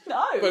 years.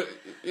 No. But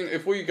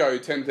if we go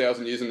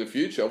 10,000 years in the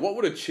future, what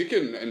would a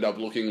chicken end up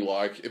looking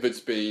like if it's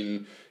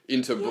been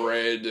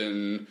interbred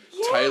and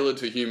tailored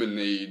to human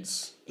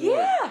needs?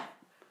 Yeah.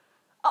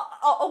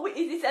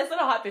 Is that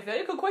a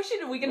hypothetical question?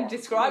 Are we going to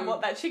describe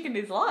what that chicken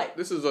is like?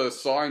 This is a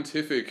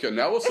scientific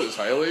analysis,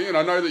 Hayley, and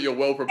I know that you're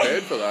well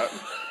prepared for that.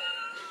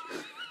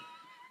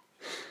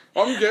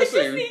 I'm guessing.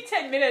 I just need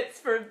 10 minutes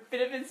for a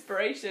bit of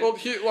inspiration. Well,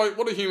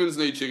 what do humans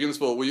need chickens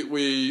for?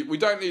 We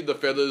don't need the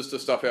feathers to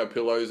stuff our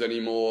pillows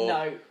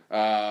anymore.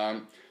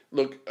 No.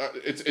 Look,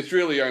 it's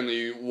really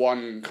only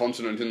one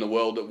continent in the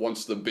world that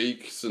wants the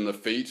beaks and the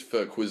feet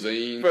for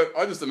cuisine. But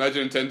I just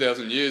imagine in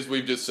 10,000 years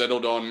we've just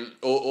settled on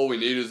all we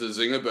need is a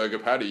zinger burger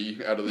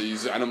patty out of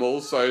these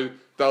animals. So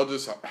they'll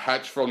just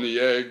hatch from the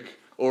egg,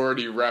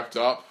 already wrapped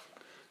up,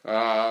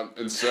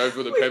 and served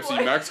with a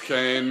Pepsi Max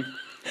can.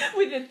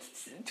 With a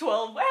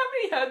 12...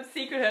 How many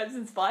secret herbs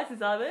and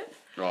spices are there?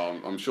 Oh,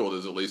 I'm sure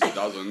there's at least a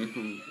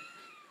dozen.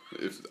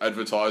 If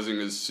advertising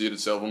has seared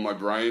itself on my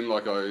brain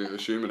like I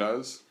assume it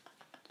has.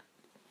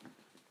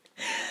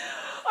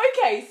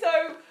 Okay,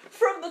 so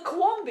from the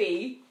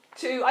Quamby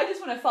to... I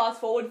just want to fast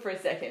forward for a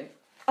second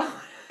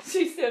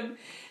to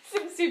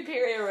some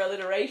superior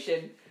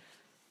alliteration.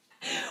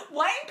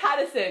 Wayne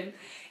Patterson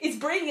is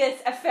bringing us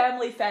a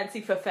family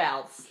fancy for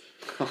fowls.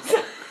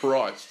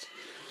 Christ.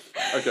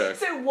 Okay.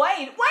 So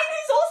Wayne,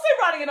 who's also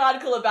writing an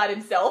article about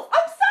himself.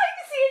 I'm starting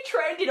to see a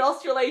trend in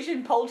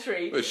Australasian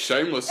poultry. They're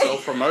shameless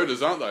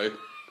self-promoters, aren't they?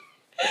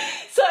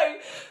 So,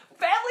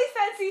 Family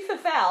Fancy for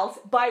Fowls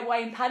by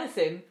Wayne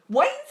Patterson.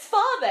 Wayne's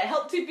father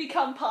helped him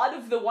become part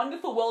of the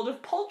wonderful world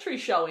of poultry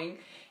showing,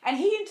 and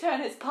he in turn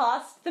has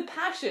passed the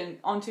passion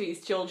onto his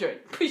children,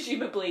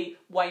 presumably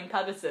Wayne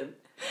Patterson.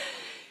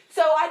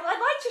 So I'd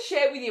like to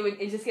share with you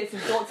and just get some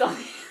thoughts on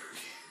this.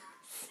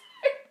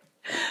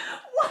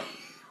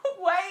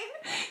 Wayne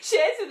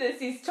shares with us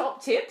his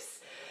top tips,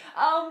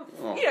 for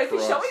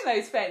Christ. showing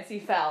those fancy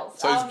fowls.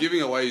 So he's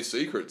giving away his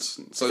secrets.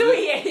 This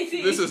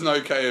is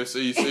no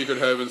KFC secret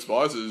herb and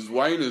spices.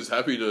 Wayne is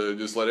happy to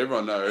just let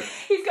everyone know.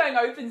 He's going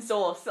open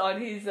source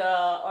on his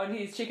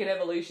chicken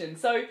evolution.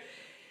 So,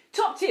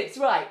 top tips,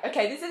 right?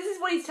 Okay, this is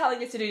what he's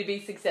telling us to do to be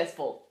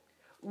successful.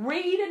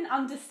 Read and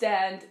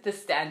understand the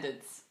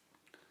standards.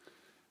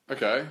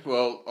 Okay,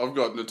 well, I've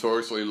got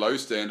notoriously low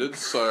standards,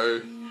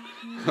 so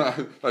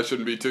that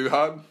shouldn't be too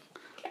hard.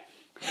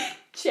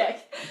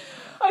 Check.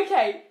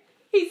 Okay,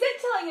 he's then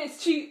telling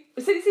us to,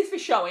 so this is for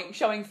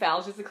showing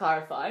fowls, just to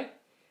clarify.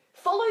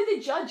 Follow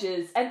the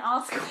judges and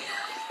ask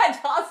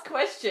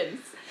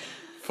questions.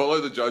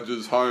 Follow the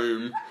judges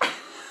home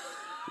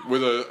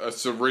with a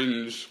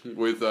syringe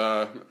with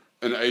an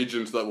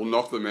agent that will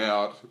knock them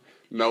out.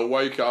 And they'll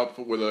wake up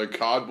with a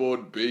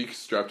cardboard beak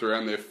strapped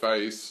around their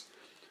face.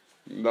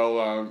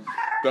 They'll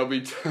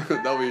be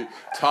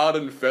tarred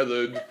and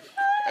feathered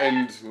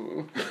and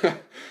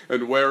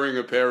wearing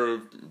a pair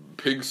of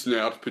pig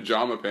snout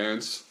pajama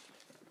pants.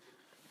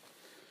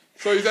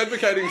 So he's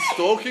advocating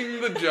stalking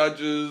the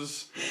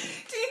judges.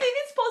 Do you think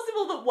it's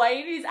possible that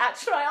Wayne is at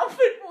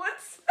Triumphant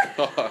Woods?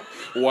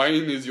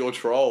 Wayne is your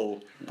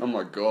troll. Oh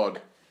my god.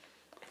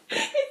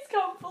 It's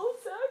come full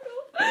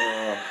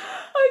circle.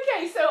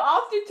 Okay, so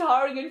after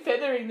tarring and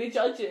feathering the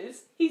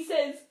judges, he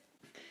says,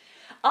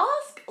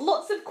 ask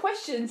lots of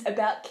questions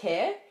about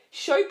care,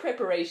 show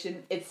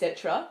preparation,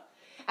 etc.,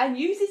 and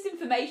use this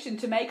information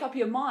to make up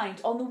your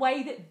mind on the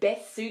way that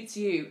best suits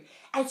you,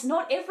 as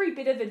not every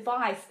bit of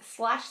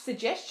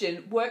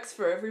advice/suggestion works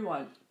for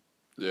everyone.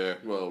 Yeah,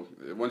 well,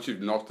 once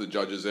you've knocked the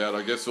judges out,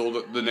 I guess all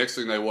the next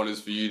thing they want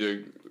is for you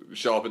to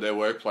show up at their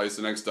workplace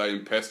the next day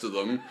and pester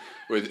them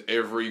with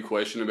every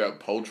question about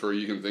poultry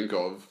you can think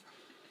of.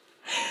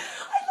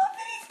 I love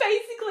that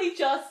he's basically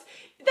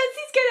that's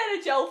his get out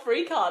of jail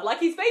free card. Like,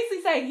 he's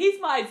basically saying,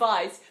 here's my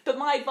advice, but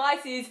my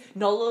advice is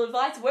not all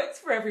advice works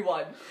for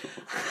everyone.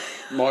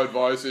 My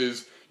advice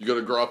is you got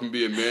to grow up and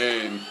be a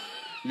man.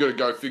 You got to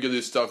go figure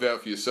this stuff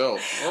out for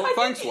yourself. Well,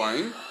 thanks,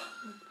 Wayne.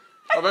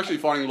 I'm actually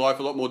finding life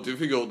a lot more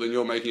difficult than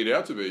you're making it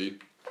out to be.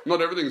 Not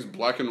everything's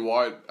black and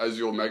white as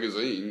your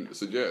magazine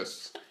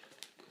suggests.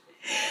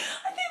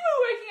 I think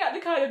we're working out the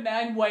kind of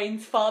man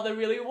Wayne's father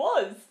really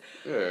was.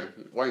 Yeah,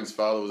 Wayne's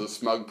father was a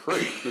smug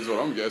prick, is what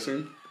I'm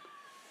guessing.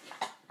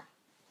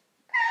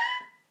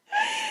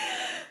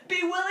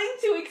 Be willing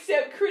to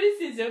accept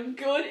criticism,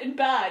 good and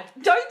bad.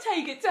 Don't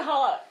take it to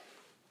heart.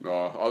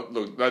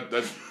 Look,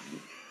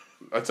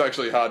 that's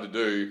actually hard to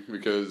do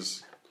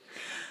because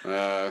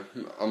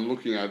I'm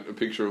looking at a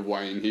picture of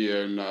Wayne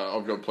here and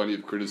I've got plenty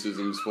of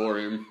criticisms for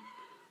him.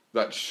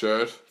 That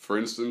shirt, for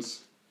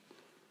instance.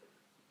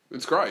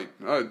 It's great.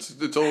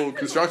 It's all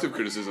constructive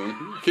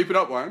criticism. Keep it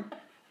up, Wayne.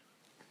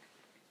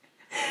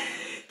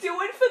 Do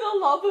it for the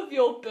love of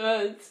your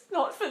birds,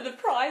 not for the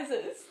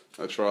prizes.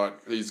 That's right.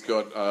 He's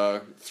got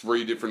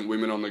 3 different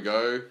women on the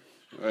go,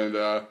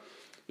 and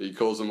he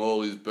calls them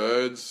all his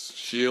birds,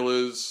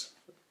 Sheilas.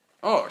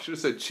 Oh, I should have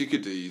said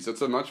chickadees.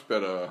 That's a much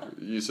better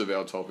use of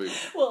our topic.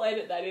 We'll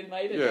edit that in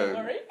later, don't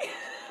worry.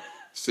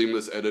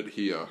 Seamless edit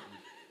here. And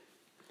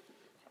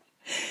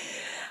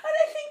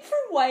I think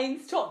from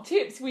Wayne's top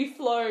tips, we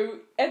flow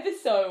ever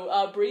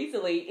so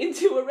breezily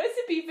into a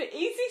recipe for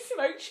easy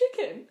smoked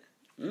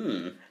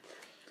chicken.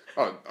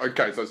 Oh,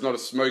 okay, so it's not a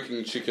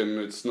smoking chicken,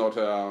 it's not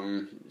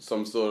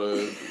some sort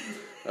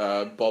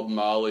of Bob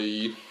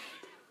Marley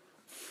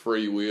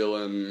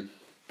freewheeling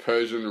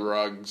Persian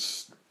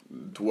rugs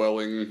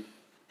dwelling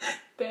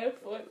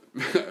barefoot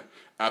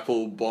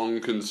apple bong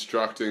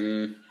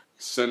constructing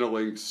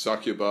Centrelink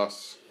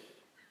succubus.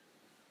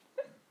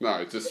 No,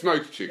 it's a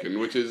smoked chicken,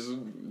 which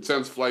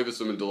sounds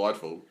flavoursome and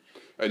delightful,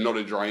 and not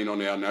a drain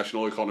on our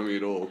national economy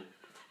at all.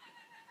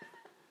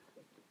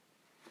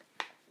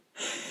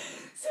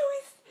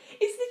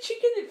 Is the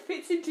chicken that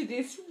fits into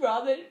this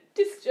rather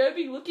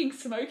disturbing looking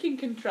smoking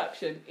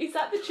contraption, is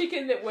that the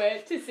chicken that we're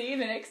to see in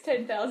the next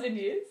 10,000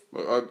 years?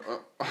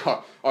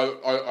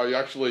 I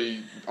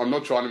actually, I'm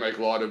not trying to make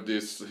light of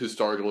this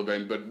historical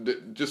event,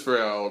 but just for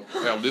our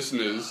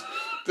listeners,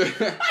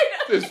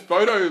 this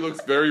photo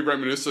looks very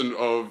reminiscent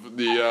of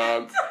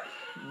the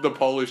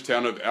Polish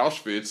town of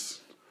Auschwitz.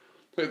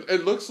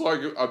 It looks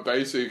like a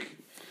basic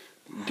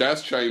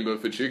gas chamber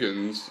for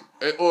chickens,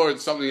 or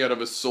it's something out of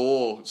a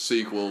Saw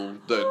sequel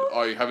that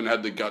I haven't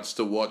had the guts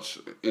to watch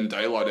in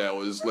daylight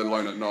hours, let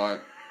alone at night.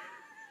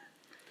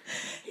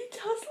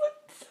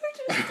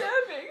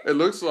 disturbing. It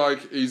looks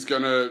like he's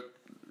gonna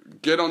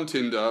get on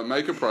Tinder,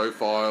 make a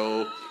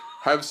profile,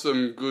 have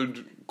some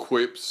good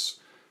quips,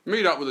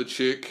 meet up with a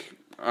chick.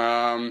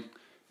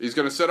 He's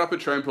going to set up a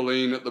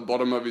trampoline at the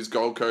bottom of his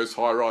Gold Coast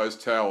high-rise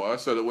tower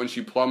so that when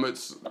she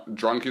plummets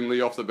drunkenly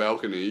off the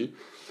balcony,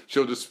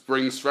 she'll just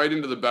spring straight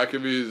into the back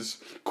of his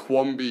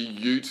Quamby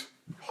Ute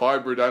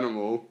hybrid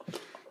animal.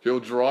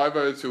 He'll drive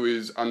her to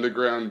his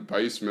underground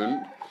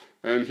basement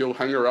and he'll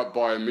hang her up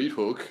by a meat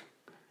hook.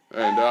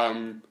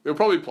 And he'll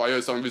probably play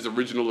her some of his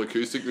original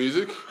acoustic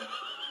music.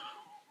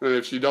 And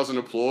if she doesn't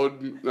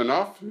applaud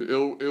enough,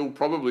 he'll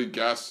probably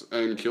gas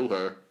and kill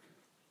her.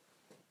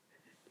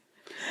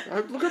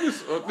 Look at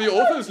this. The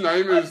author's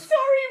name I'm is...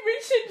 sorry,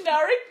 Richard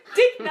Narek.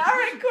 Dick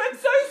Narek, I'm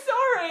so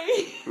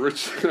sorry.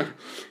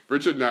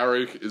 Richard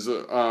Narek is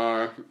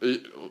a...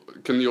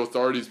 can the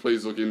authorities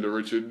please look into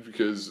Richard?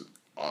 Because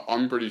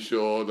I'm pretty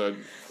sure that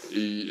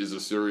he is a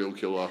serial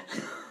killer.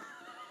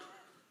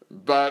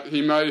 But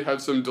he may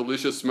have some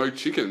delicious smoked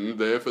chicken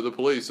there for the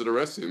police that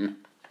arrest him.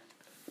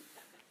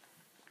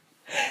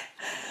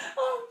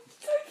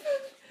 So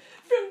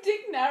from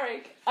Dick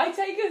Narek, I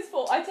take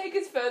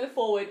us further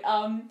forward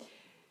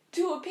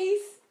to a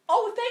piece.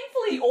 Oh,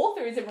 thankfully,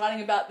 author isn't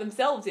writing about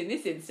themselves in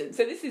this instance,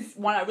 so this is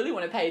one I really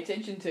want to pay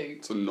attention to.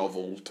 It's a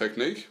novel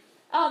technique.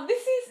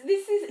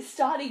 This is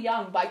Starting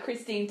Young by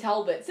Christine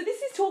Talbot. So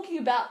this is talking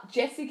about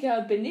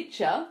Jessica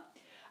Benicia,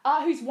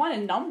 who's won a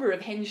number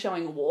of hen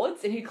showing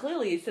awards and who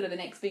clearly is sort of the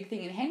next big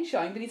thing in hen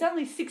showing, but he's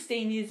only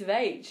 16 years of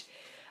age.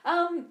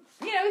 How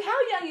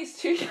young is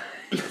too young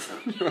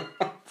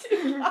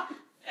to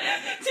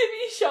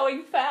be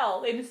showing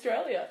fowl in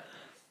Australia?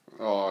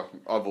 Oh,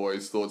 I've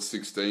always thought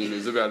 16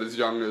 is about as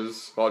young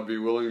as I'd be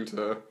willing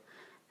to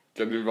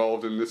get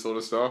involved in this sort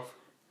of stuff.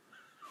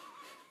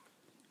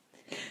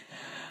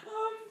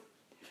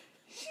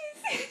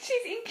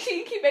 She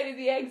incubated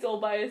the eggs all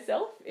by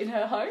herself in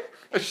her home.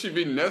 Has she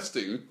been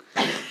nesting?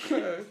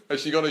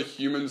 Has she got a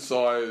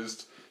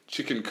human-sized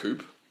chicken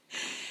coop?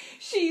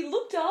 She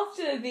looked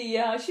after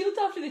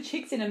the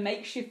chicks in a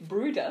makeshift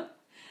brooder.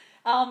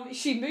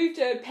 She moved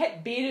her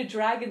pet bearded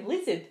dragon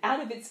lizard out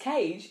of its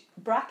cage,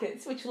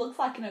 brackets, which looks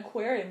like an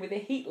aquarium with a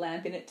heat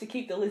lamp in it to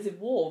keep the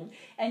lizard warm,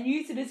 and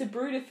used it as a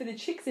brooder for the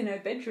chicks in her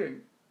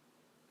bedroom.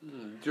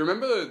 Do you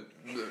remember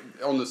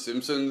on The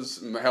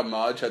Simpsons how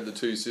Marge had the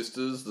two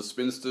sisters, the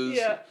spinsters?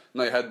 Yeah.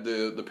 And they had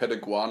the pet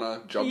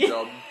iguana, Jub Yeah.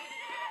 Jub.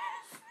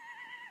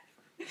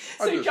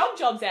 So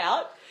Jub's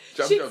out.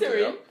 Jub chicks Jub's are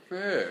in. out.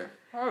 Yeah.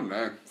 I don't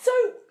know. So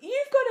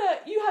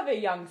you have a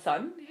young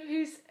son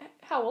who's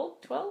how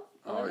old? 12?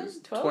 11? He's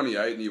 12?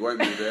 28 and he won't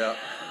move out.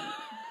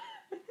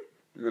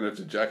 You're going to have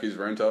to jack his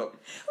rent up.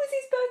 It was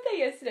his birthday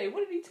yesterday.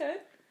 What did he turn?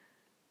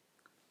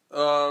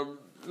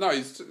 No,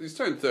 he's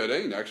turned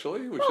 13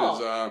 actually, which is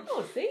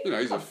see,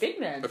 he's a big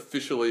man.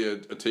 Officially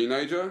a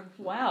teenager.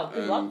 Wow,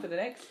 good luck for the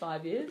next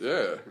 5 years.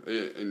 Yeah,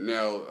 and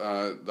now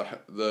the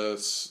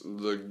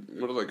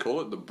what do they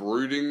call it? The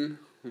brooding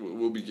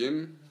will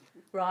begin.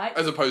 Right.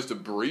 As opposed to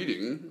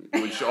breeding,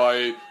 which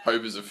I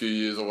hope is a few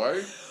years away.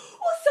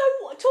 Well, so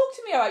talk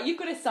to me. All right, you've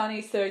got a son.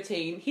 He's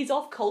 13. He's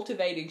off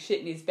cultivating shit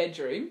in his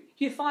bedroom.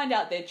 You find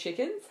out they're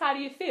chickens. How do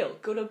you feel?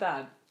 Good or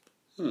bad?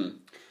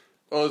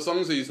 Well, as long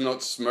as he's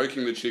not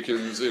smoking the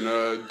chickens in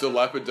a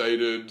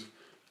dilapidated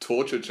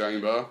torture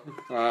chamber,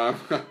 I'll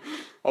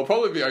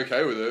probably be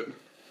okay with it.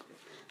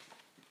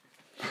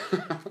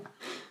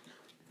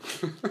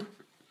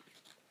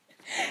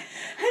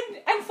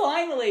 and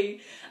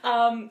finally,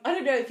 I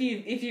don't know if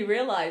you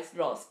realised,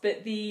 Ross,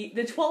 but the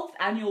 12th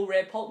annual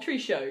Rare Poultry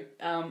Show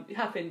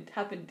happened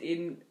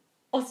in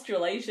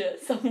Australasia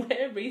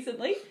somewhere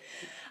recently.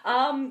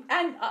 And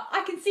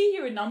I can see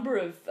here a number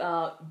of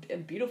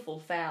beautiful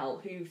fowl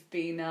who've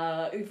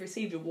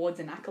received awards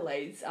and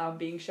accolades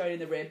being shown in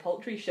the Rare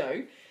Poultry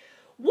Show.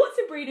 What's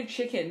a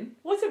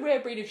rare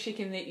breed of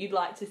chicken that you'd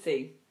like to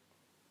see?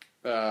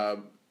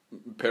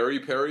 Peri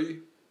Peri.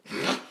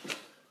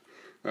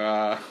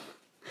 I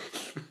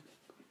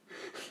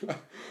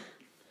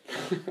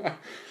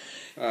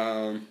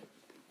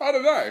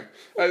don't know.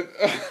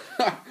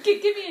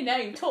 Give me a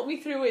name. Talk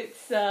me through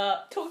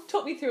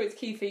its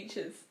key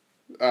features.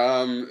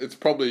 It's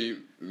probably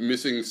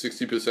missing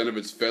 60% of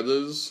its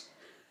feathers.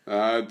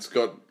 It's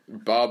got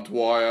barbed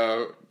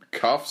wire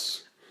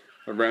cuffs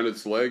around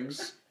its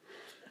legs.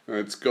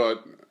 It's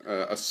got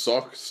a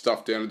sock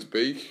stuffed down its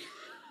beak.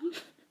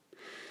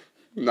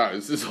 No,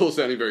 this is all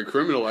sounding very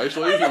criminal,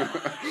 actually. What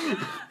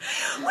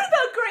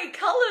about great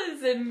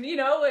colours and?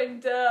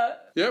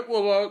 Yeah,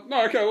 well,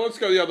 no, okay, well, let's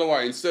go the other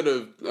way. Instead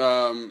of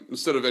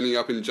ending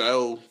up in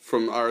jail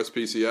from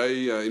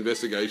RSPCA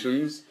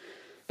investigations,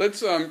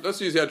 let's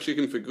use our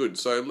chicken for good.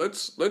 So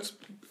let's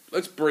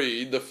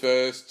breed the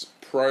first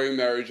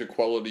pro-marriage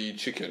equality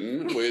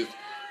chicken with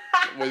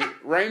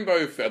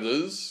rainbow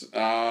feathers,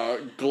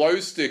 glow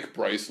stick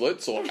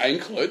bracelets or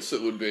anklets.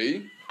 It would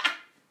be.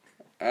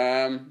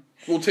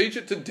 We'll teach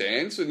it to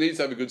dance. It needs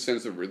to have a good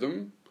sense of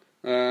rhythm.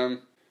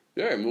 And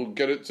we'll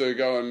get it to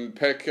go and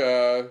peck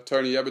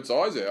Tony Abbott's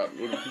eyes out.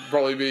 Would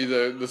probably be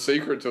the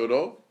secret to it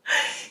all.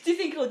 Do you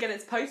think it'll get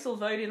its postal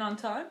vote in on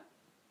time?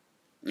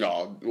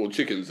 No, well,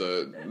 chickens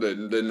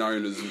they're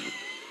known as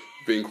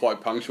being quite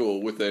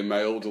punctual with their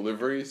mail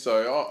delivery,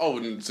 so I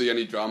wouldn't see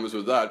any dramas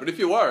with that. But if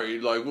you're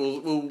worried, like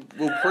we'll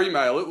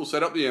pre-mail it. We'll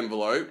set up the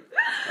envelope.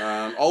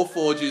 I'll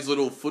forge his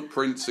little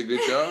footprint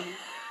signature.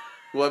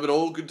 We'll have it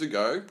all good to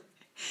go.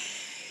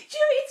 Do you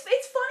know,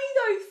 it's funny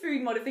though,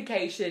 food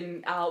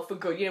modification for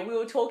good. You know,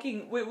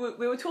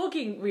 we were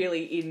talking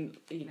really in,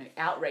 you know,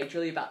 outrage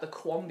really about the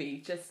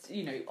Quamby. Just,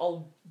 you know,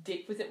 old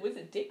Dick, was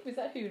it Dick? Was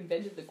that who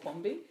invented the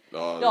Quamby?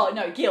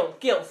 No, Gil,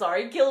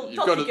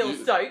 Dr. Gil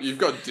Stokes. You've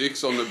got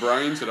dicks on the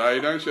brain today,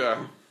 don't you?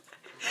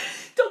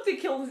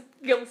 Dr.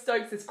 Gil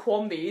Stokes'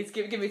 Quamby is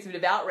giving me some bit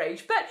of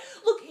outrage. But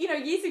look, you know,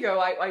 years ago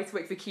I used to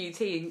work for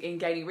QUT in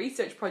gaining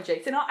research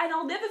projects, and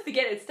I'll never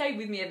forget, it stayed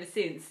with me ever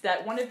since,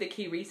 that one of the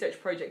key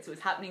research projects that was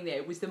happening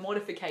there was the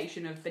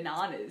modification of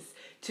bananas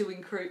to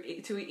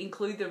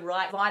include the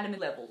right vitamin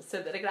levels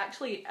so that it could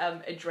actually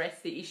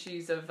address the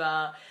issues of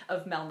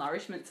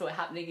malnourishment that were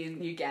happening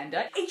in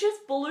Uganda. It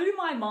just blew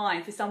my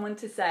mind for someone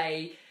to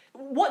say,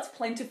 what's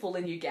plentiful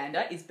in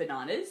Uganda is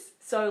bananas,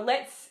 so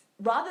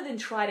rather than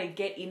try to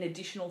get in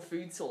additional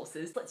food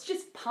sources, let's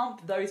just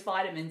pump those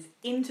vitamins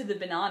into the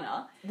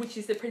banana, which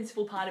is the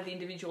principal part of the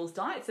individual's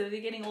diet, so that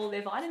they're getting all of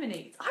their vitamin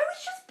needs. I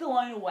was just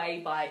blown away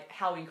by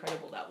how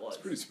incredible that was.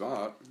 It's pretty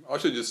smart. I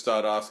should just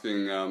start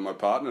asking my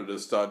partner to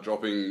start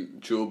dropping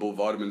chewable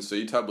vitamin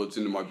C tablets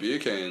into my beer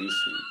cans.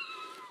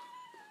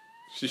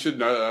 She should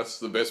know that's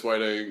the best way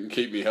to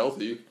keep me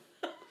healthy.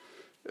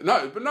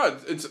 No,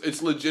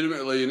 it's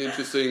legitimately an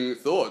interesting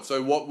thought.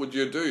 So what would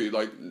you do?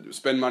 Like,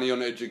 spend money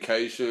on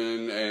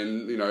education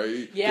and, you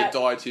know, get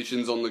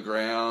dietitians on the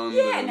ground?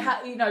 Yeah,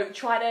 and you know,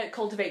 try to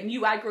cultivate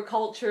new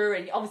agriculture,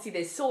 and obviously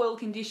there's soil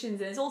conditions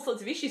and there's all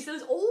sorts of issues. So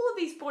there's all of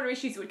these broader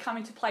issues that would come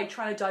into play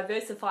trying to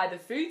diversify the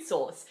food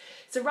source.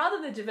 So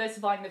rather than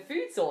diversifying the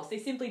food source, they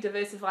simply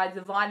diversified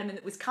the vitamin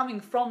that was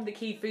coming from the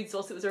key food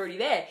source that was already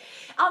there.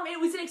 It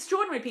was an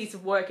extraordinary piece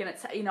of work, and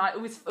it's, you know, it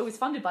was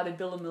funded by the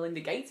Bill and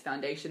Melinda Gates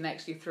Foundation. They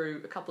actually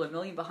threw a couple of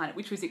million behind it,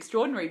 which was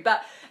extraordinary.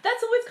 But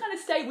that's always kind of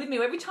stayed with me.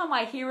 Every time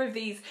I hear of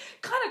these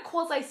kind of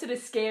quasi sort of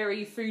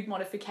scary food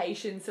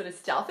modification sort of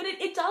stuff, and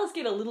it does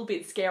get a little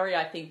bit scary,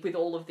 I think, with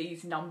all of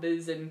these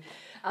numbers and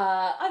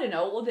I don't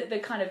know, or the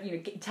kind of, you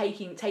know,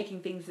 taking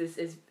things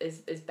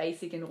as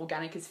basic and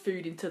organic as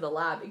food into the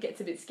lab. It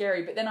gets a bit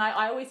scary, but then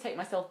I always take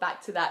myself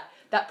back to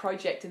that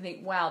project and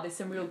think, wow, there's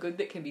some real good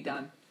that can be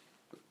done.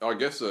 I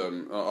guess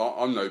I'm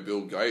no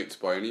Bill Gates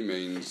by any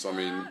means. I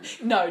mean...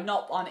 No,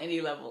 not on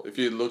any level. If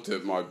you looked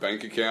at my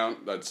bank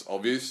account, that's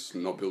obvious,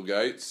 not Bill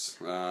Gates.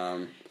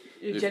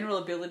 Your general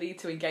ability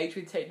to engage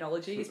with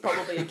technology is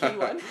probably a key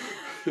one.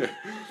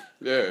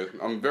 Yeah,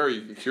 I'm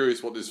very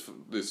curious what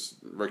this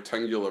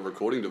rectangular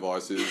recording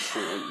device is.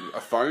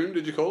 A phone,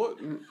 did you call it?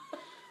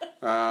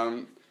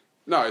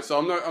 No, so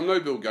I'm no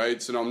Bill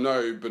Gates and I'm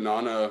no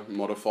banana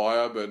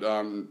modifier, but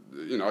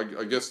you know,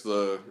 I guess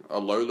a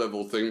low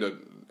level thing that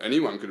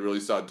anyone could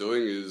really start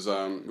doing is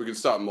we could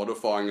start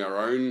modifying our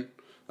own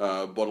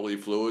bodily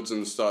fluids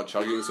and start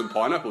chugging some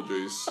pineapple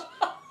juice.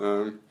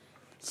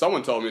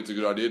 Someone told me it's a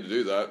good idea to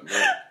do that.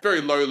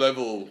 Very low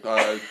level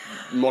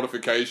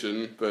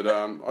modification, but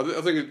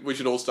I think we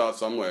should all start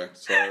somewhere.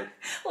 So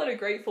a lot of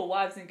grateful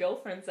wives and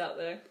girlfriends out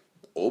there.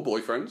 Or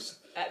boyfriends.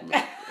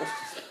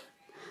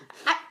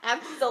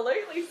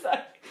 Absolutely so.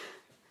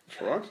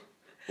 Right.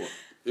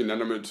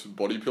 Inanimate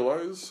body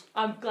pillows.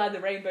 I'm glad the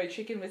rainbow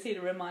chicken was here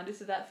to remind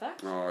us of that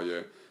fact. Oh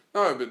yeah.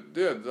 No, but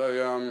yeah,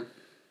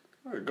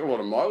 they got a lot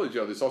of mileage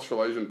out of this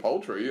Australasian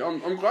poultry.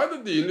 I'm glad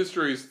that the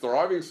industry is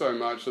thriving so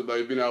much that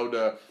they've been able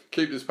to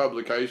keep this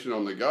publication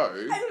on the go.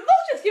 And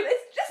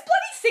it's just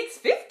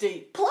bloody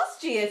 $6.50 plus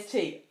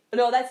GST.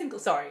 No, that's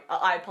sorry,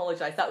 I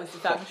apologise. That was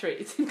defamatory.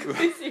 It's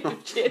inclusive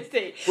of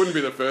GST. Wouldn't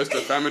be the first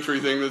defamatory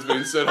thing that's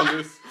been said on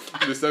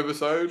this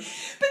episode.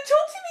 But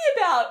talk to me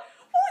about,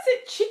 what was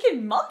it,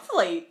 Chicken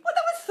Monthly? Well,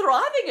 that was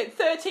thriving at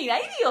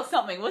 $13.80 or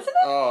something, wasn't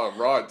it? Oh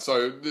right.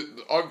 So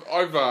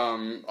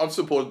I've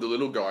supported the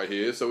little guy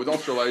here. So with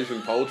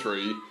Australasian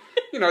poultry,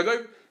 you know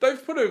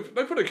they've put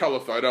a colour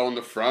photo on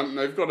the front, and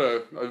they've got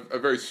a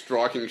very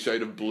striking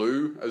shade of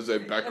blue as their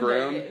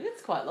background. Yeah,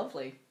 it's quite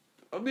lovely.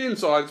 On the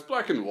inside, it's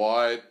black and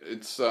white.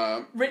 It's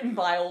written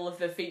by all of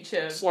the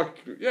feature. It's like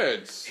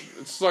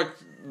it's like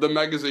the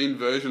magazine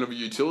version of a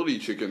utility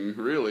chicken,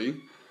 really.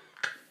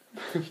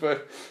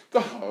 But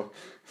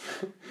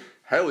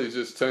Haley's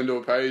just turned to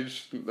a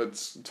page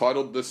that's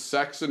titled "The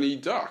Saxony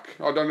Duck."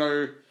 I don't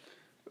know.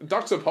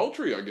 Ducks are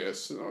poultry, I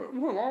guess.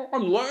 Well,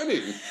 I'm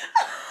learning.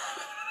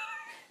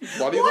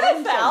 Bloody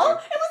Waterfowl?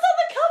 It was on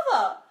the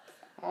cover.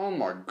 Oh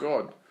my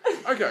god.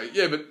 Okay,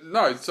 yeah, but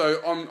no.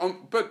 So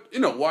but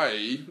in a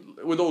way,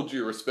 with all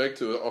due respect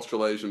to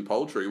Australasian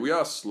poultry, we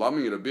are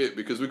slumming it a bit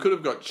because we could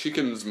have got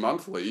Chickens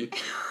Monthly,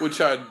 which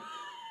had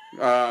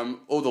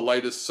all the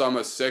latest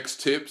summer sex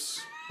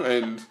tips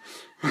and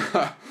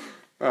how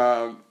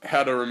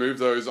to remove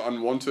those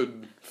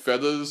unwanted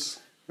feathers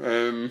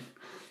and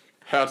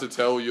how to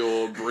tell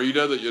your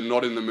breeder that you're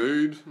not in the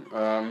mood.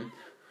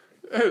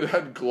 It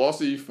had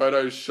glossy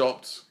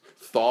photoshopped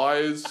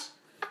thighs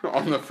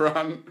on the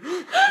front.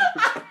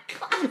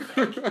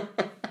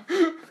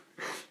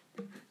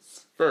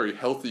 Very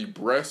healthy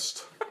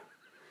breast.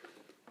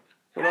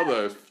 What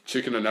other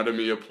chicken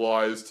anatomy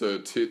applies to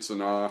tits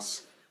and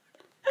ass?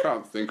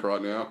 Can't think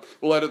right now.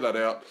 We'll edit that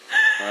out.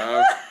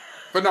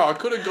 But no, I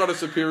could have got a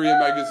superior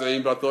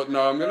magazine, but I thought,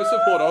 no, I'm going to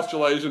support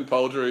Australasian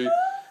poultry.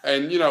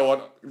 And you know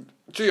what?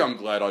 Gee, I'm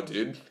glad I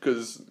did,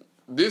 because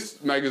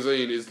this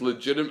magazine is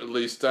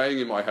legitimately staying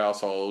in my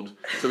household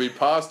to be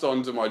passed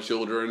on to my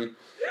children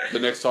the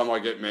next time I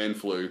get man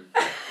flu.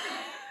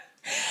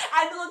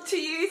 And look, to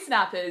you,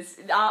 Snappers,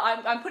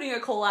 I'm putting a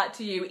call out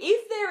to you.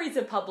 If there is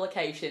a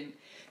publication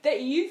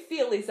that you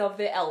feel is of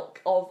the ilk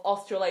of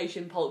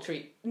Australasian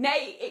poultry,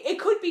 nay, it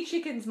could be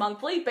Chickens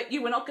Monthly, but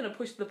you were not going to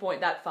push the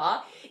point that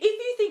far. If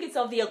you think it's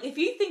of the ilk, if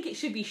you think it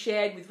should be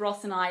shared with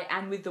Ross and I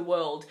and with the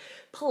world,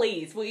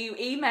 please, will you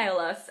email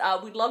us?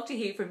 We'd love to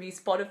hear from you,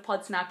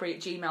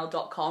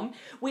 spotofpodsnappery@gmail.com.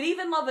 We'd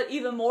even love it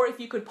even more if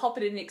you could pop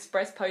it in an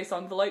express post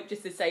envelope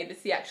just to say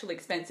this the actual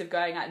expense of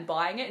going out and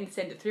buying it and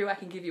send it through. I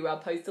can give you our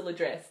postal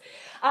address.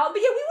 But yeah,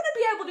 we want to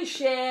be able to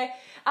share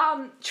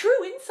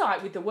true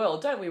insight with the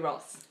world, don't we,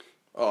 Ross?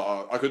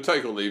 Oh, I could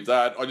take or leave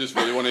that. I just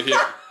really want to hear...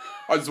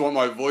 I just want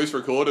my voice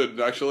recorded,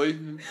 actually.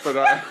 But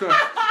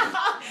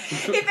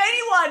if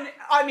anyone,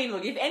 I mean,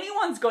 look, if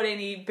anyone's got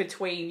any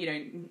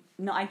between,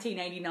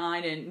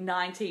 1989 and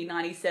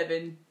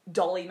 1997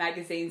 Dolly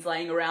magazines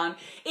laying around,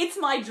 it's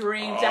my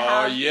dream to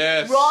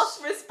have Ross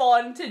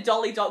respond to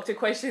Dolly Doctor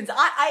questions.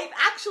 I've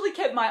actually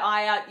kept my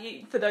eye out.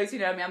 For those who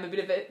know me, I'm a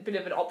bit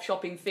of an op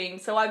shopping thing,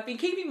 so I've been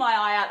keeping my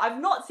eye out. I've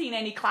not seen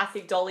any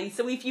classic Dollies,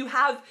 so if you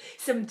have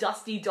some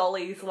dusty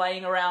Dollies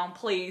laying around,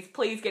 please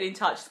get in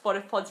touch.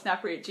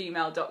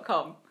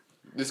 spotofpodsnappery@gmail.com.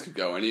 This could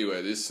go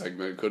anywhere, this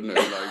segment, couldn't it?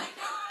 Like,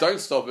 don't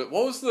stop it.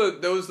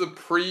 There was the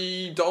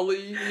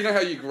pre-Dolly. You know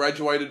how you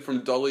graduated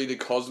from Dolly to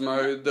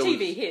Cosmo?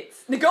 TV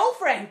hits. The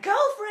Girlfriend.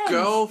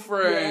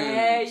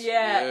 Yeah.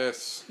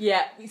 Yes.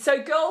 Yeah.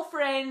 So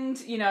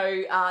Girlfriend,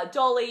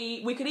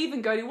 Dolly. We could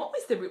even go to, what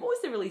was the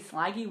really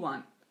slaggy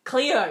one?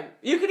 Cleo.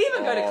 You could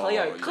even go to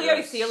Cleo.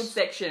 Cleo sealed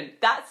section.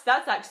 That's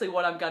actually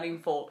what I'm gunning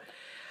for.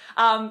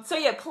 So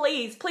yeah,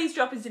 please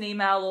drop us an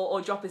email or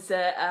drop us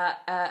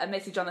a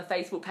message on the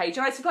Facebook page.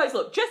 And I suppose,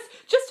 look,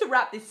 just to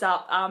wrap this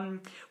up,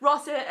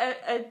 Ross,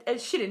 a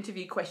shit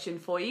interview question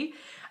for you.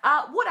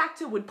 What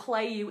actor would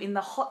play you in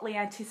the hotly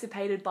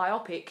anticipated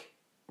biopic,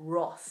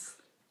 Ross?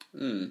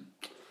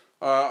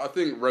 I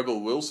think Rebel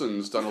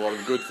Wilson's done a lot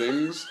of good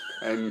things,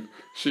 and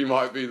she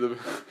might be able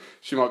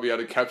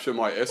to capture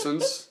my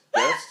essence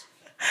best.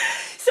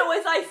 So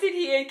as I sit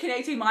here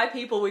connecting my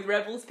people with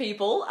Rebels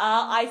people,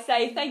 I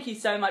say thank you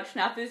so much,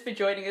 Snappers, for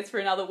joining us for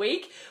another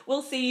week.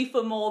 We'll see you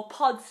for more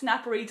Pod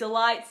Snappery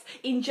delights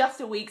in just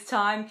a week's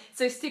time.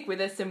 So stick with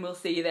us and we'll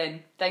see you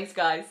then. Thanks,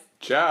 guys.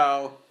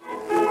 Ciao.